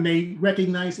when they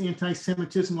recognize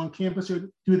anti-Semitism on campus,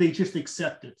 or do they just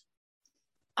accept it?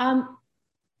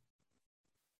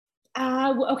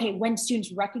 Okay, when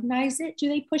students recognize it, do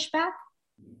they push back?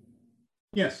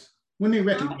 Yes, when they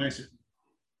recognize it.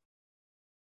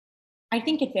 I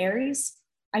think it varies.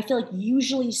 I feel like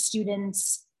usually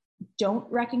students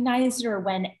don't recognize it, or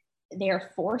when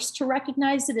they're forced to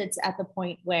recognize it, it's at the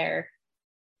point where,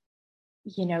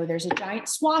 there's a giant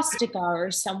swastika,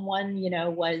 or someone,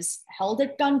 was held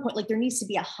at gunpoint. Like, there needs to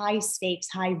be a high stakes,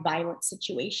 high violence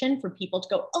situation for people to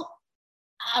go, oh,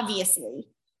 obviously,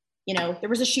 there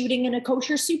was a shooting in a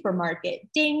kosher supermarket,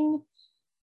 ding.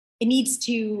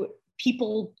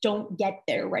 People don't get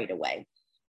there right away.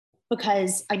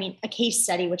 Because, a case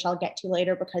study, which I'll get to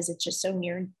later because it's just so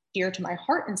near and dear to my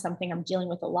heart and something I'm dealing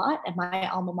with a lot at my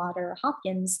alma mater,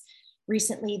 Hopkins.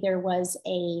 Recently, there was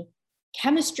a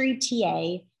chemistry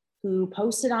TA who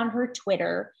posted on her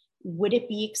Twitter, would it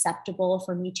be acceptable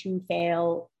for me to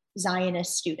fail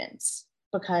Zionist students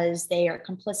because they are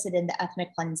complicit in the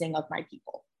ethnic cleansing of my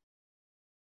people?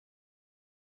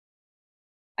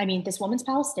 This woman's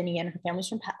Palestinian, her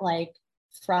family's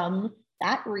from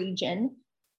that region.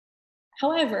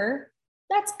 However,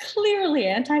 that's clearly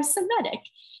anti-Semitic.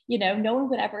 No one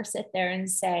would ever sit there and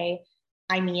say,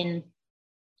 I'm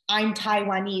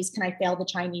Taiwanese, can I fail the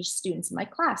Chinese students in my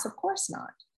class? Of course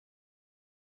not.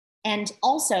 And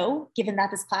also, given that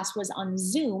this class was on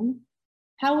Zoom,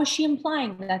 how was she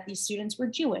implying that these students were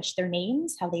Jewish? Their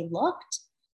names, how they looked.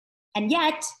 And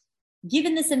yet,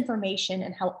 given this information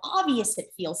and how obvious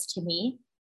it feels to me,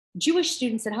 Jewish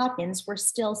students at Hopkins were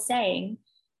still saying,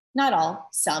 not all,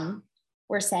 some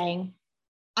were saying,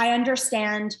 I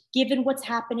understand, given what's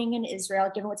happening in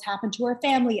Israel, given what's happened to her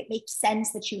family, it makes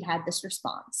sense that you had this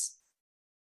response.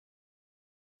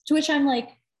 To which I'm like,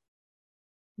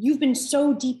 you've been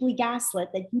so deeply gaslit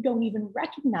that you don't even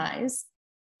recognize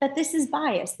that this is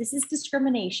bias, this is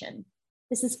discrimination.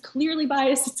 This is clearly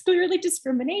bias, it's clearly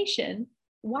discrimination.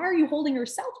 Why are you holding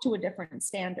yourself to a different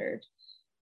standard?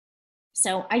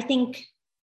 So I think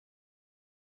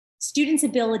students'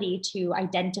 ability to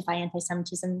identify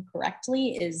anti-Semitism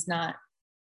correctly is not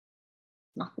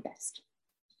the best.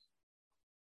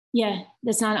 Yeah,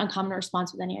 that's not an uncommon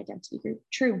response with any identity group.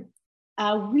 True.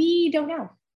 We don't know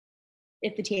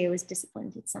if the TA was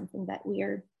disciplined. It's something that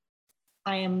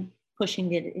I am pushing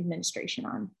the administration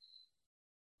on.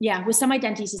 Yeah, with some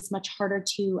identities, it's much harder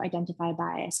to identify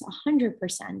bias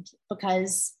 100%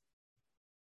 because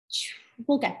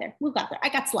we'll get there. I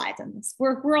got slides on this.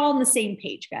 We're all on the same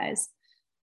page, guys.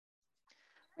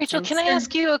 Rachel, can I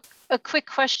ask you a quick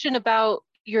question about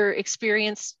your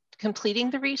experience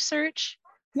completing the research?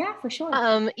 Yeah, for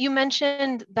sure. You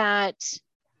mentioned that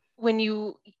when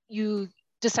you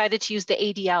decided to use the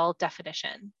ADL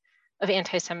definition of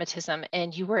anti-Semitism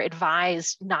and you were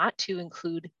advised not to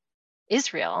include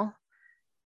Israel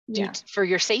for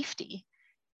your safety,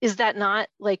 is that not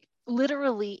like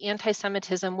literally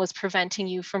anti-Semitism was preventing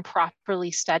you from properly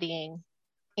studying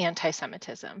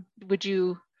anti-Semitism? Would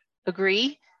you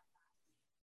agree?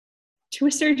 To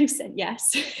a certain extent,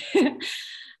 yes.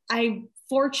 I'm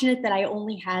fortunate that I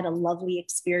only had a lovely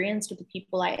experience with the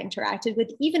people I interacted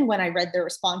with, even when I read their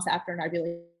response after and I'd be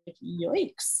like,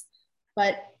 yikes.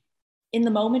 But in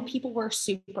the moment, people were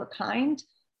super kind.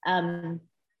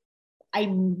 I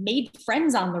made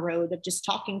friends on the road of just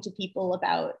talking to people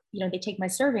about, they take my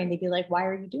survey and they'd be like, why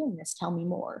are you doing this? Tell me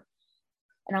more.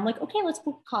 And I'm like, okay, let's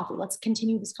book coffee. Let's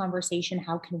continue this conversation.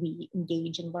 How can we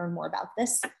engage and learn more about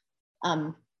this?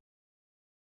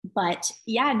 But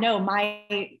yeah, no,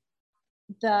 my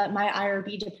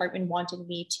IRB department wanted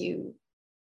me to,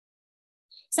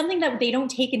 something that they don't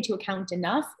take into account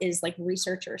enough is like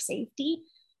researcher safety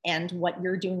and what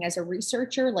you're doing as a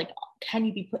researcher. Like, can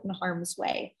you be put in harm's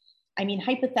way? I mean,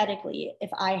 hypothetically, if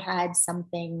I had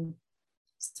something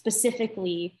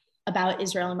specifically about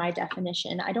Israel in my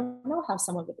definition, I don't know how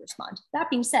someone would respond. That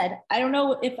being said, I don't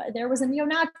know if there was a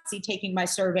neo-Nazi taking my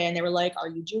survey and they were like, are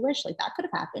you Jewish? Like that could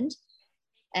have happened.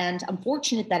 And I'm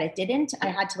fortunate that it didn't. I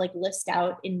had to like list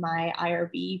out in my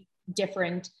IRB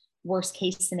different worst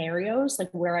case scenarios,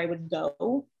 like where I would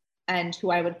go and who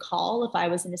I would call if I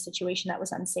was in a situation that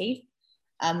was unsafe.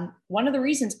 One of the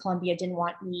reasons Columbia didn't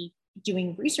want me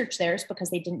doing research there is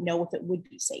because they didn't know if it would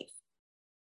be safe,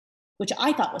 which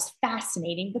I thought was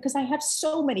fascinating because I have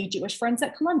so many Jewish friends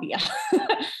at Columbia.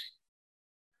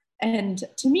 And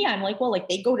to me, I'm like, well, like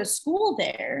they go to school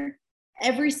there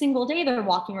every single day. They're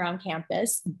walking around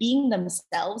campus, being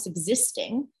themselves,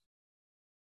 existing.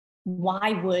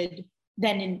 Why would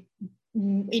then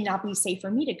it not be safe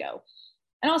for me to go?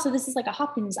 And also this is like a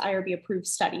Hopkins IRB approved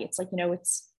study. It's like,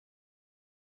 it's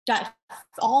got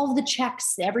all of the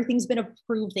checks, everything's been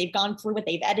approved. They've gone through it,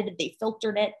 they've edited, they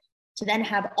filtered it. To then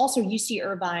have also UC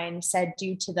Irvine said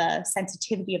due to the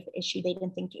sensitivity of the issue, they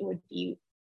didn't think it would be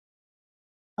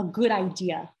a good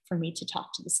idea for me to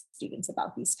talk to the students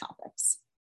about these topics.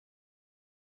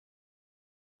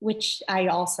 Which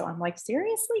I'm like,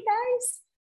 seriously, guys?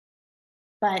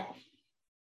 But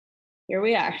here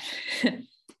we are.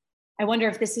 I wonder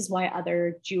if this is why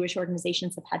other Jewish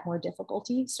organizations have had more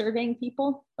difficulty surveying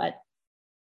people, but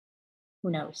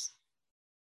who knows?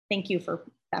 Thank you for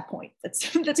that point.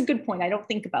 That's a good point. I don't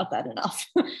think about that enough.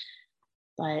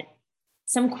 But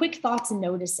some quick thoughts and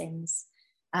noticings.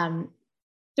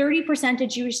 30% of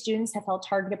Jewish students have felt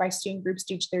targeted by student groups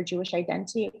due to their Jewish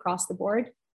identity across the board.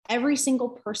 Every single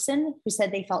person who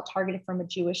said they felt targeted from a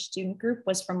Jewish student group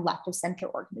was from left of center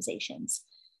organizations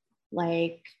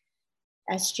like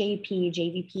SJP,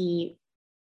 JVP,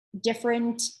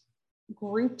 different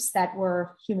groups that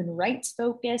were human rights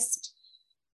focused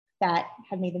that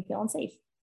have made them feel unsafe.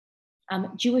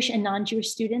 Jewish and non-Jewish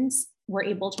students were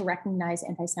able to recognize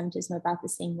anti-Semitism about the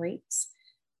same rates,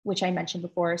 which I mentioned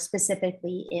before,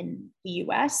 specifically in the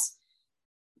US,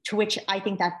 to which I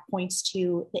think that points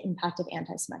to the impact of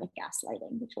anti-Semitic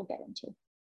gaslighting, which we'll get into.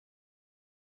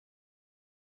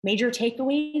 Major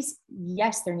takeaways,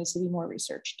 yes, there needs to be more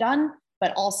research done,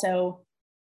 but also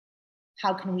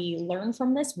how can we learn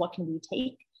from this? What can we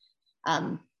take?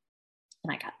 And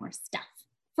I got more stuff.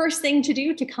 First thing to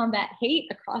do to combat hate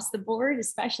across the board,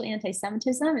 especially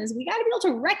anti-Semitism, is we got to be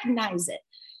able to recognize it.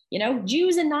 You know,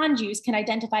 Jews and non-Jews can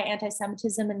identify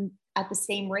anti-Semitism at the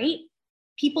same rate.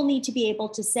 People need to be able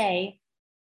to say,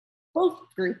 both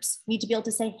groups need to be able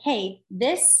to say, hey,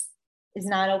 this is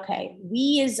not okay.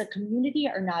 We as a community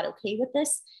are not okay with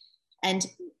this. And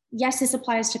yes, this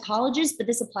applies to colleges, but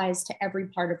this applies to every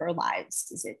part of our lives.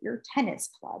 Is it your tennis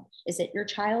club? Is it your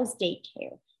child's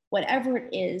daycare? Whatever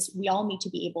it is, we all need to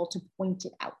be able to point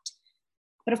it out.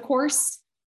 But of course,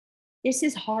 this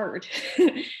is hard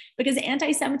because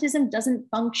anti-Semitism doesn't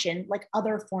function like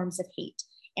other forms of hate.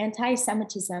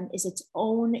 Anti-Semitism is its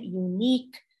own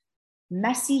unique,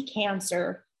 messy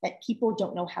cancer that people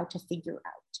don't know how to figure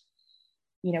out.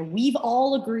 You know, we've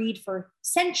all agreed for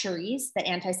centuries that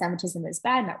anti-Semitism is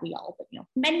bad. Not we all, but you know,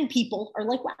 many people are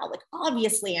like, wow, like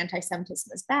obviously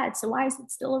anti-Semitism is bad. So why is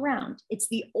it still around? It's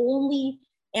the only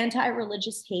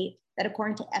anti-religious hate that,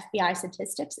 according to FBI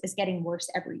statistics, is getting worse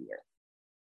every year.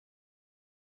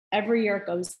 Every year it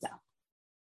goes up.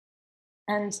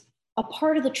 And a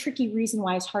part of the tricky reason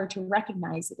why it's hard to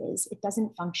recognize it is it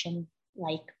doesn't function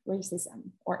like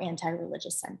racism or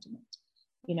anti-religious sentiment.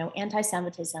 You know,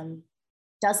 anti-Semitism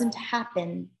doesn't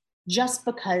happen just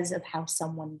because of how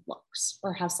someone looks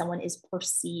or how someone is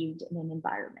perceived in an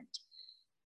environment.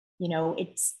 You know,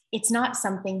 it's not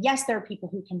something, yes, there are people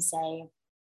who can say,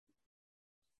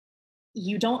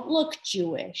 you don't look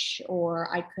Jewish, or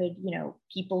I could, you know,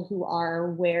 people who are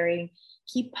wearing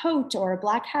kippot or a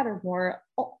black hat are more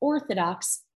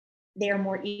orthodox, they are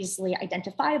more easily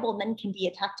identifiable and then can be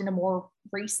attacked in a more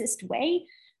racist way.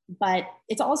 But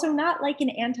it's also not like an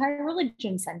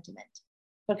anti-religion sentiment,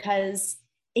 because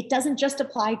it doesn't just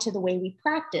apply to the way we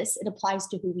practice, it applies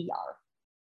to who we are.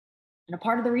 And a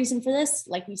part of the reason for this,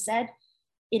 like we said,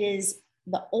 it is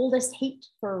the oldest hate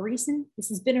for a reason. This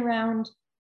has been around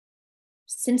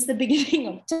since the beginning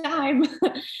of time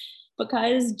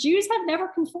because Jews have never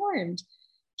conformed.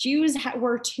 Jews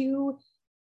were too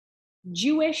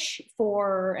Jewish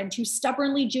for, and too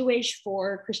stubbornly Jewish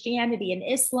for Christianity and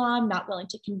Islam, not willing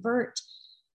to convert.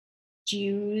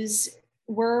 Jews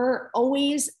were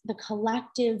always the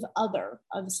collective other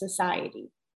of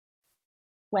society.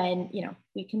 When, you know,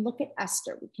 we can look at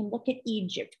Esther, we can look at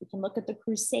Egypt, we can look at the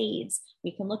Crusades,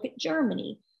 we can look at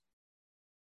Germany.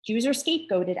 Jews are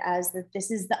scapegoated as that this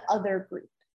is the other group.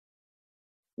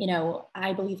 You know,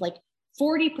 I believe like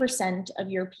 40%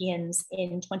 of Europeans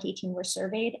in 2018 were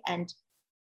surveyed, and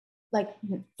like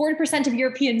 40% of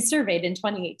Europeans surveyed in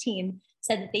 2018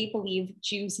 said that they believe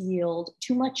Jews yield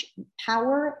too much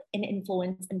power and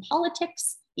influence in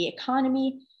politics, the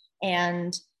economy,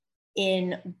 and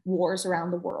in wars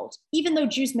around the world, even though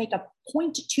Jews make up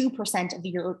 0.2% of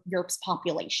Europe's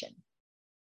population.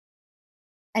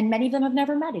 And many of them have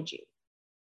never met a Jew.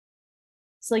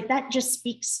 So like that just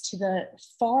speaks to the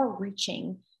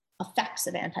far-reaching effects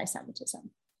of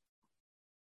anti-Semitism.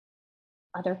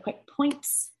 Other quick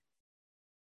points.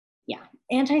 Yeah,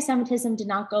 anti-Semitism did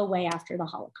not go away after the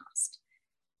Holocaust.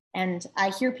 And I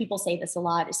hear people say this a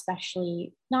lot,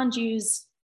 especially non-Jews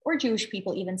or Jewish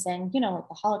people even saying, you know, like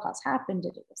the Holocaust happened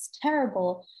and it was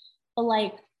terrible, but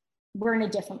like we're in a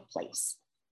different place.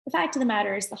 The fact of the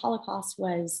matter is the Holocaust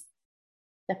was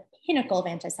the pinnacle of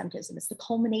anti-Semitism. It's the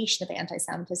culmination of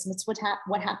anti-Semitism. It's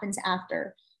what happens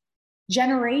after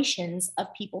generations of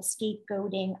people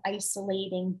scapegoating,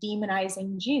 isolating,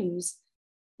 demonizing Jews,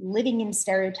 living in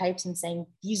stereotypes and saying,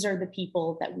 these are the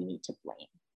people that we need to blame.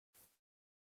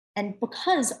 And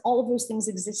because all of those things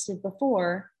existed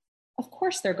before, of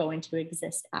course they're going to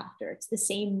exist after. It's the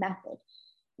same method.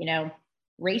 You know,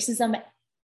 racism,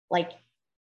 like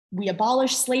we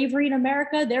abolished slavery in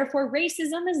America, therefore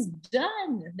racism is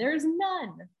done. There's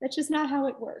none. That's just not how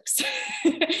it works.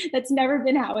 That's never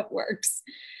been how it works.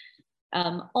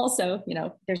 Also, you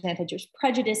know, there's anti-Jewish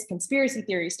prejudice, conspiracy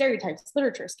theories, stereotypes,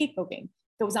 literature, scapegoating,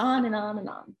 goes on and on and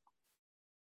on.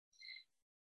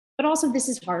 But also this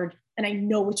is hard. And I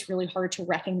know it's really hard to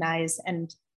recognize.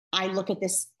 And I look at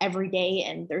this every day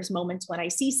and there's moments when I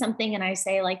see something and I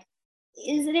say like,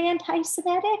 is it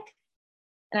anti-Semitic?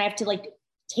 And I have to like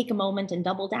take a moment and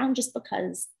double down just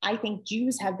because I think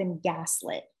Jews have been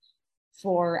gaslit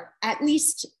for at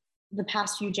least the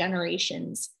past few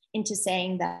generations into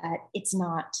saying that it's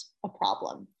not a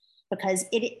problem, because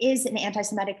it is an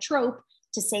anti-Semitic trope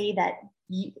to say that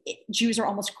Jews are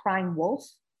almost crying wolf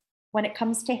when it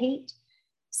comes to hate.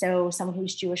 So someone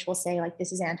who's Jewish will say like,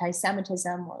 this is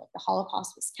anti-Semitism, or like the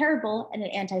Holocaust was terrible. And an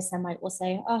anti-Semite will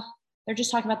say, oh, they're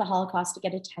just talking about the Holocaust to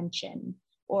get attention,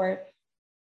 or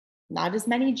not as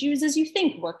many Jews as you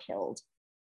think were killed.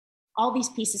 All these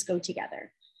pieces go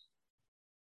together.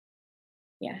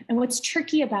 Yeah, and what's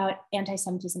tricky about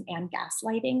anti-Semitism and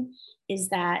gaslighting is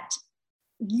that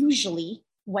usually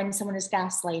when someone is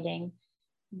gaslighting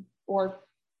or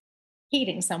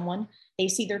hating someone, they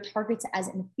see their targets as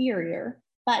inferior.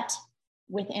 But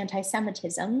with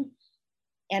anti-Semitism,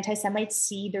 anti-Semites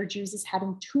see their Jews as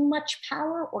having too much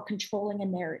power or controlling a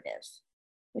narrative,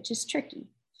 which is tricky.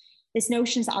 This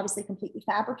notion is obviously completely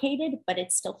fabricated, but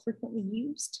it's still frequently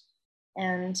used.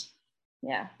 And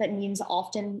yeah, that means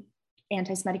often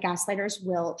anti-Semitic gaslighters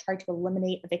will try to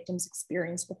eliminate a victim's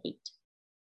experience with hate.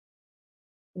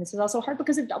 And this is also hard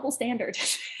because of double standard,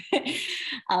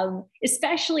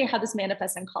 especially how this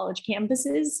manifests on college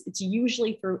campuses. It's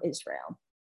usually through Israel.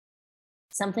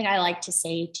 Something I like to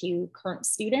say to current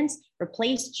students: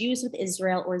 replace Jews with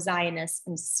Israel or Zionists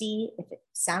and see if it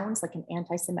sounds like an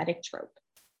anti-Semitic trope.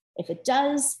 If it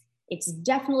does, it's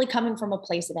definitely coming from a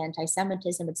place of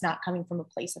anti-Semitism. It's not coming from a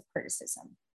place of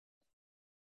criticism.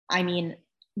 I mean,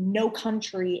 no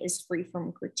country is free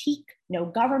from critique. No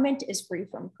government is free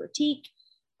from critique.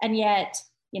 And yet,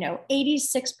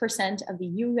 86% of the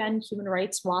UN Human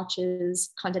Rights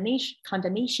Watch's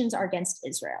condemnations are against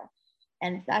Israel.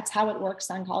 And that's how it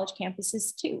works on college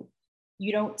campuses too.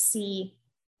 You don't see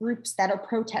groups that are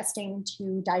protesting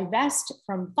to divest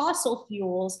from fossil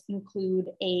fuels include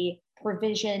a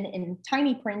provision in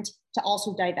tiny print to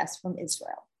also divest from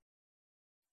Israel.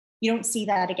 You don't see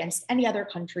that against any other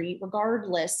country,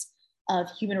 regardless of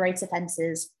human rights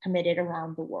offenses committed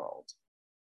around the world.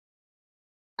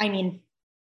 I mean,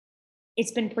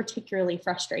 it's been particularly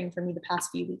frustrating for me the past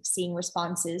few weeks seeing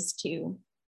responses to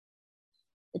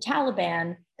the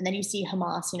Taliban, and then you see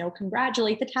Hamas,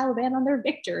 congratulate the Taliban on their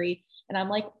victory. And I'm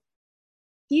like,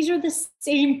 these are the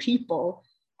same people.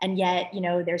 And yet,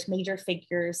 there's major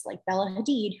figures like Bella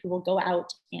Hadid who will go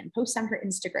out and post on her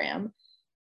Instagram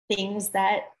things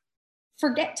that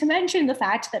forget to mention the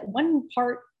fact that one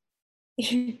part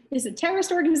is a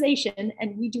terrorist organization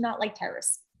and we do not like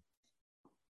terrorists.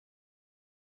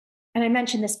 And I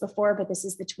mentioned this before, but this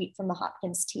is the tweet from the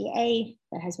Hopkins TA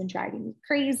that has been driving me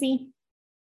crazy.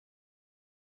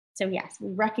 So yes,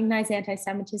 we recognize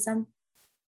anti-Semitism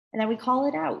and then we call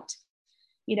it out.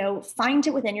 Find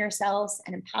it within yourselves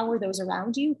and empower those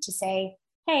around you to say,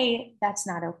 hey, that's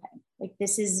not okay. Like,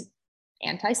 this is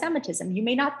anti-Semitism. You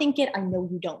may not think it. I know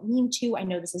you don't mean to. I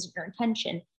know this isn't your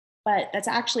intention, but that's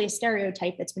actually a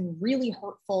stereotype that's been really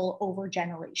hurtful over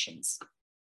generations.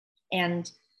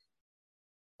 And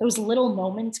those little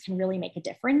moments can really make a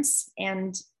difference.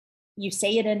 And you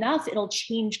say it enough, it'll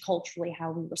change culturally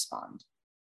how we respond.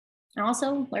 And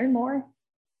also learn more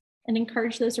and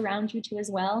encourage those around you to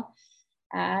as well.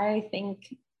 I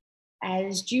think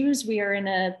as Jews, we are in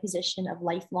a position of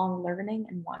lifelong learning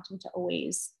and wanting to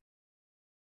always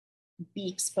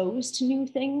be exposed to new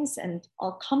things and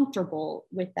are comfortable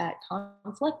with that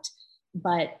conflict.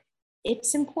 But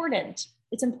it's important.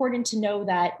 It's important to know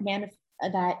that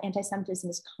that anti-Semitism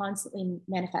is constantly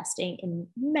manifesting in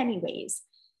many ways.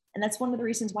 And that's one of the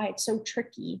reasons why it's so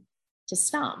tricky to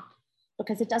stop,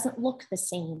 because it doesn't look the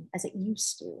same as it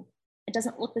used to. It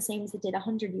doesn't look the same as it did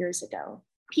 100 years ago.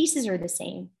 Pieces are the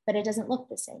same, but it doesn't look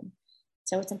the same.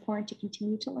 So it's important to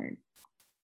continue to learn.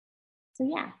 So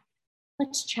yeah,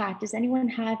 let's chat. Does anyone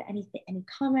have any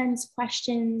comments,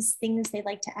 questions, things they'd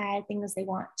like to add, things they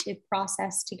want to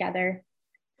process together?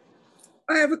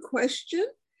 I have a question.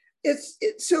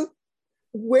 So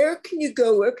where can you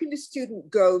go? Where can a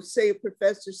student go? Say a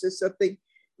professor says something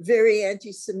very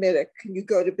anti-Semitic. Can you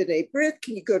go to B'nai B'rith?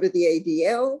 Can you go to the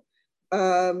ADL?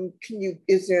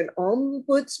 Is there an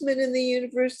ombudsman in the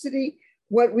university?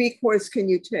 What recourse can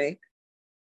you take?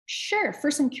 Sure.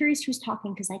 First, I'm curious who's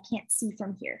talking because I can't see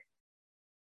from here.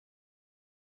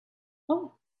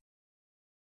 Oh,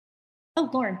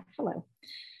 Lauren, hello.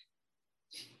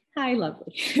 Hi,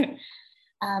 lovely.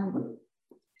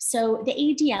 So the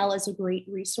ADL is a great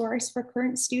resource for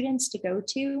current students to go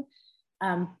to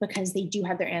because they do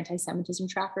have their anti-Semitism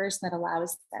trackers that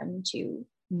allows them to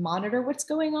monitor what's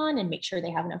going on and make sure they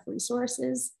have enough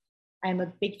resources. I'm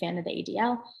a big fan of the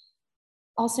ADL.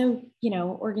 Also,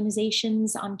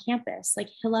 organizations on campus like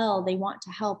Hillel, they want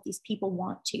to help. These people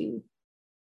want to,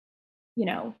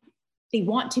 they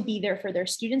want to be there for their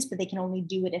students, but they can only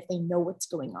do it if they know what's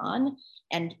going on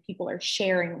and people are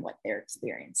sharing what they're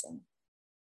experiencing.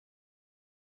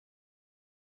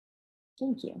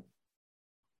 Thank you.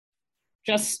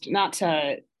 Just not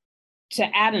to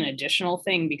add an additional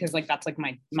thing, because that's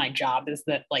my job is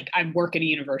that I work at a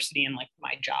university and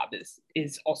my job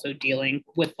is also dealing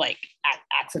with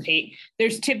acts of hate.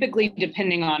 There's typically,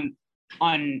 depending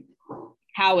on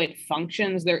how it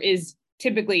functions, there is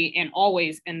typically and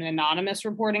always an anonymous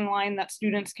reporting line that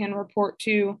students can report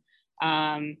to.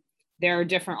 there are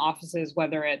different offices,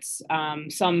 whether it's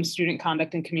some student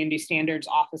conduct and community standards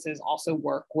offices also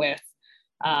work with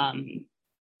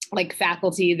like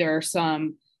faculty. There are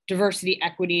some diversity,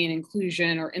 equity, and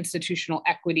inclusion or institutional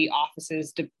equity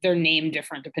offices. They're named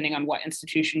different depending on what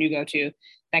institution you go to,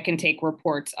 that can take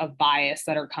reports of bias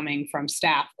that are coming from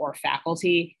staff or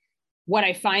faculty. What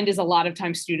I find is a lot of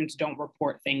times students don't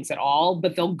report things at all,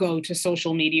 but they'll go to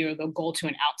social media or they'll go to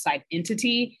an outside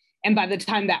entity. And by the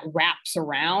time that wraps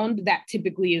around, that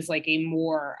typically is like a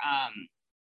more,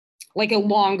 like a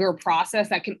longer process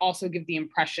that can also give the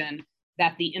impression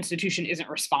that the institution isn't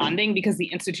responding because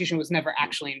the institution was never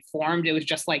actually informed. It was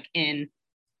just like in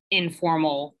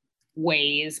informal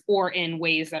ways or in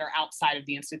ways that are outside of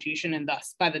the institution. And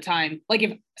thus, by the time, like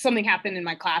if something happened in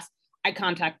my class, I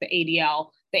contact the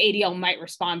ADL might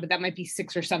respond, but that might be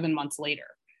 6 or 7 months later.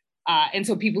 And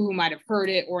so people who might have heard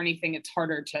it or anything, it's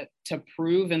harder to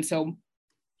prove. And so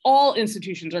all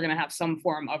institutions are going to have some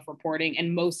form of reporting,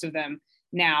 and most of them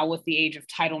now with the age of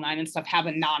Title IX and stuff have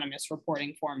anonymous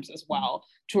reporting forms as well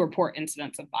to report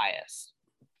incidents of bias,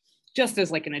 just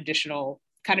as like an additional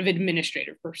kind of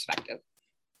administrative perspective.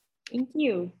 Thank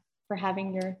you for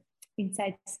having your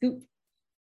inside scoop.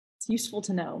 It's useful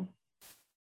to know.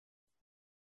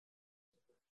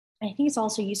 I think it's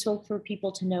also useful for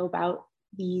people to know about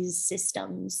these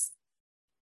systems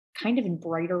kind of in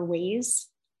brighter ways,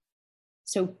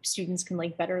 so students can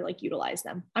like better like utilize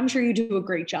them. I'm sure you do a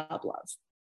great job, Love.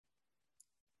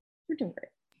 You're doing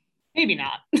great. Maybe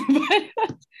not,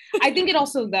 but I think it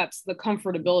also, that's the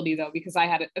comfortability though, because I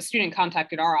had a student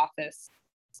contacted our office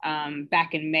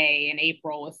back in May and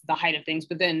April with the height of things,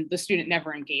 but then the student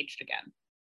never engaged again,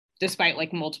 despite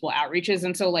like multiple outreaches.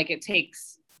 And so like it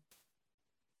takes,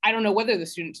 I don't know whether the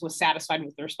students was satisfied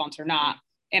with the response or not.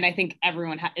 And I think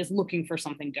everyone is looking for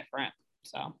something different,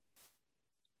 so.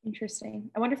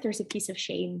 Interesting. I wonder if there's a piece of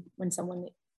shame when someone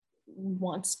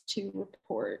wants to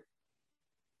report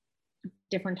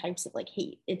different types of like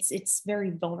hate. It's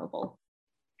very vulnerable.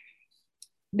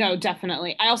 No,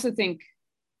 definitely. I also think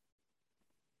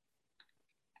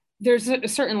there's a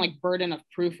certain like burden of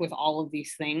proof with all of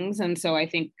these things. And so I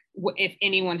think if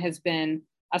anyone has been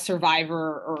a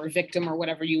survivor or a victim or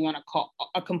whatever you want to call,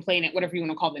 a complainant, whatever you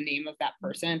want to call the name of that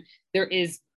person, there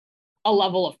is a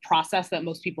level of process that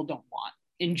most people don't want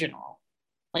in general.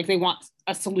 Like they want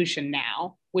a solution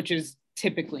now, which is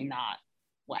typically not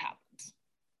what happens.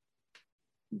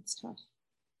 It's tough.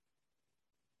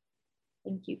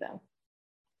 Thank you though.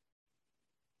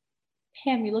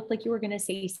 Pam, you looked like you were going to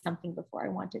say something before. I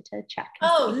wanted to check.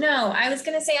 Oh, no, I was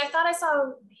going to say, I thought I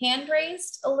saw hand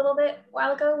raised a little bit a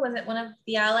while ago. Was it one of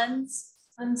the Allens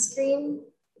on screen?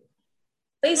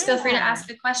 Please feel free to ask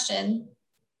a question.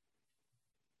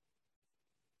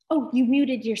 Oh, you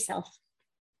muted yourself.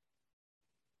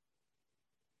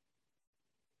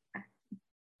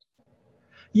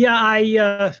 Yeah,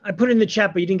 I put it in the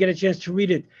chat, but you didn't get a chance to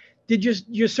read it. Did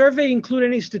your survey include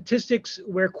any statistics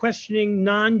where questioning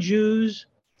non-Jews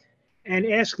and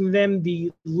asking them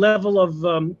the level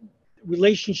of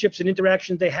relationships and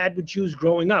interactions they had with Jews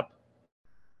growing up?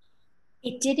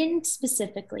 It didn't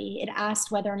specifically. It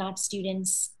asked whether or not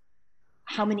students,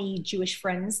 how many Jewish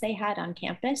friends they had on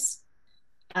campus,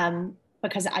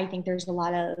 because I think there's a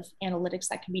lot of analytics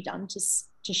that can be done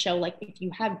to show, like, if you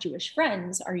have Jewish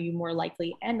friends, are you more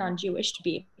likely and non-Jewish to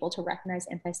be able to recognize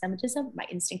anti-Semitism? My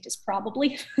instinct is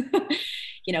probably.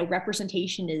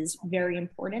 Representation is very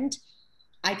important.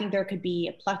 I think there could be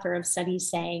a plethora of studies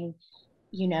saying,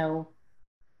 do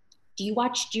you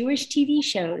watch Jewish TV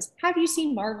shows? Have you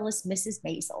seen Marvelous Mrs.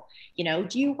 Maisel?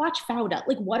 Do you watch Fauda?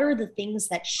 Like, what are the things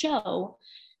that show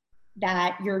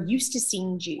that you're used to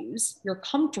seeing Jews, you're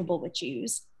comfortable with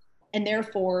Jews, and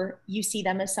therefore you see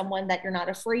them as someone that you're not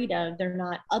afraid of. They're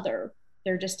not other,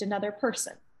 they're just another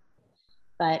person.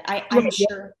 But I'm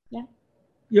sure, yeah.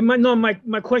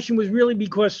 My question was really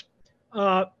because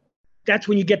that's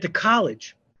when you get to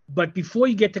college. But before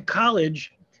you get to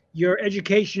college, your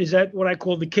education is at what I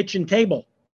call the kitchen table.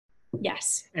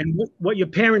 Yes. And what your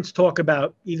parents talk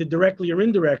about, either directly or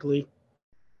indirectly,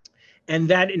 and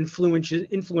that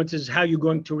influences how you're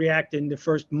going to react in the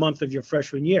first month of your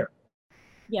freshman year.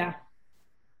 Yeah,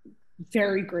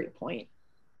 very great point.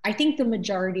 I think the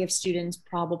majority of students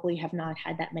probably have not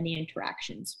had that many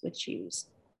interactions with Jews.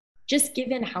 Just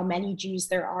given how many Jews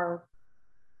there are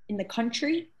in the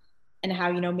country and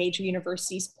how, major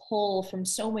universities pull from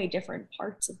so many different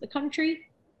parts of the country,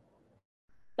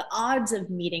 the odds of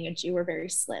meeting a Jew are very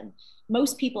slim.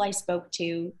 Most people I spoke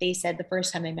to, they said the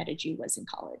first time they met a Jew was in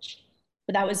college.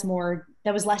 But that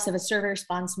was less of a survey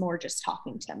response, more just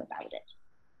talking to them about it.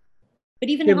 But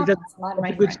even a lot of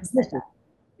my friends said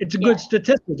that. it's a good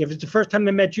statistic. If it's the first time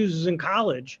they met Jews is in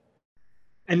college,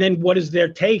 and then what is their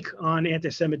take on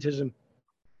anti-Semitism?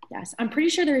 Yes, I'm pretty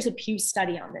sure there's a Pew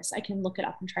study on this. I can look it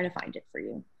up and try to find it for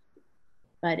you.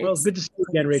 But well, good to see you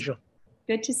again, Rachel.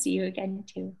 Good to see you again,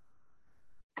 too.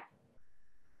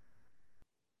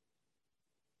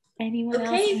 Anyone else?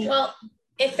 Okay, well,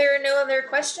 if there are no other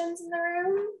questions in the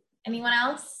room, anyone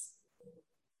else?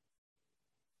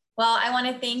 Well, I want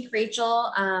to thank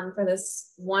Rachel for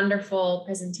this wonderful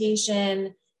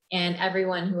presentation and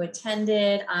everyone who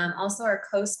attended. Also our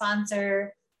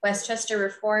co-sponsor, Westchester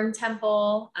Reform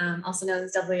Temple, also known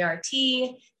as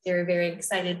WRT. They were very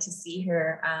excited to see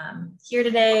her here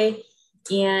today.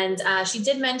 And she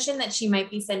did mention that she might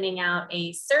be sending out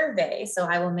a survey. So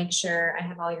I will make sure I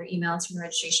have all your emails from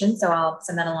registration. So I'll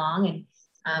send that along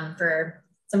and for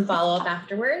some follow-up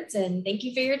afterwards. And thank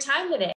you for your time today.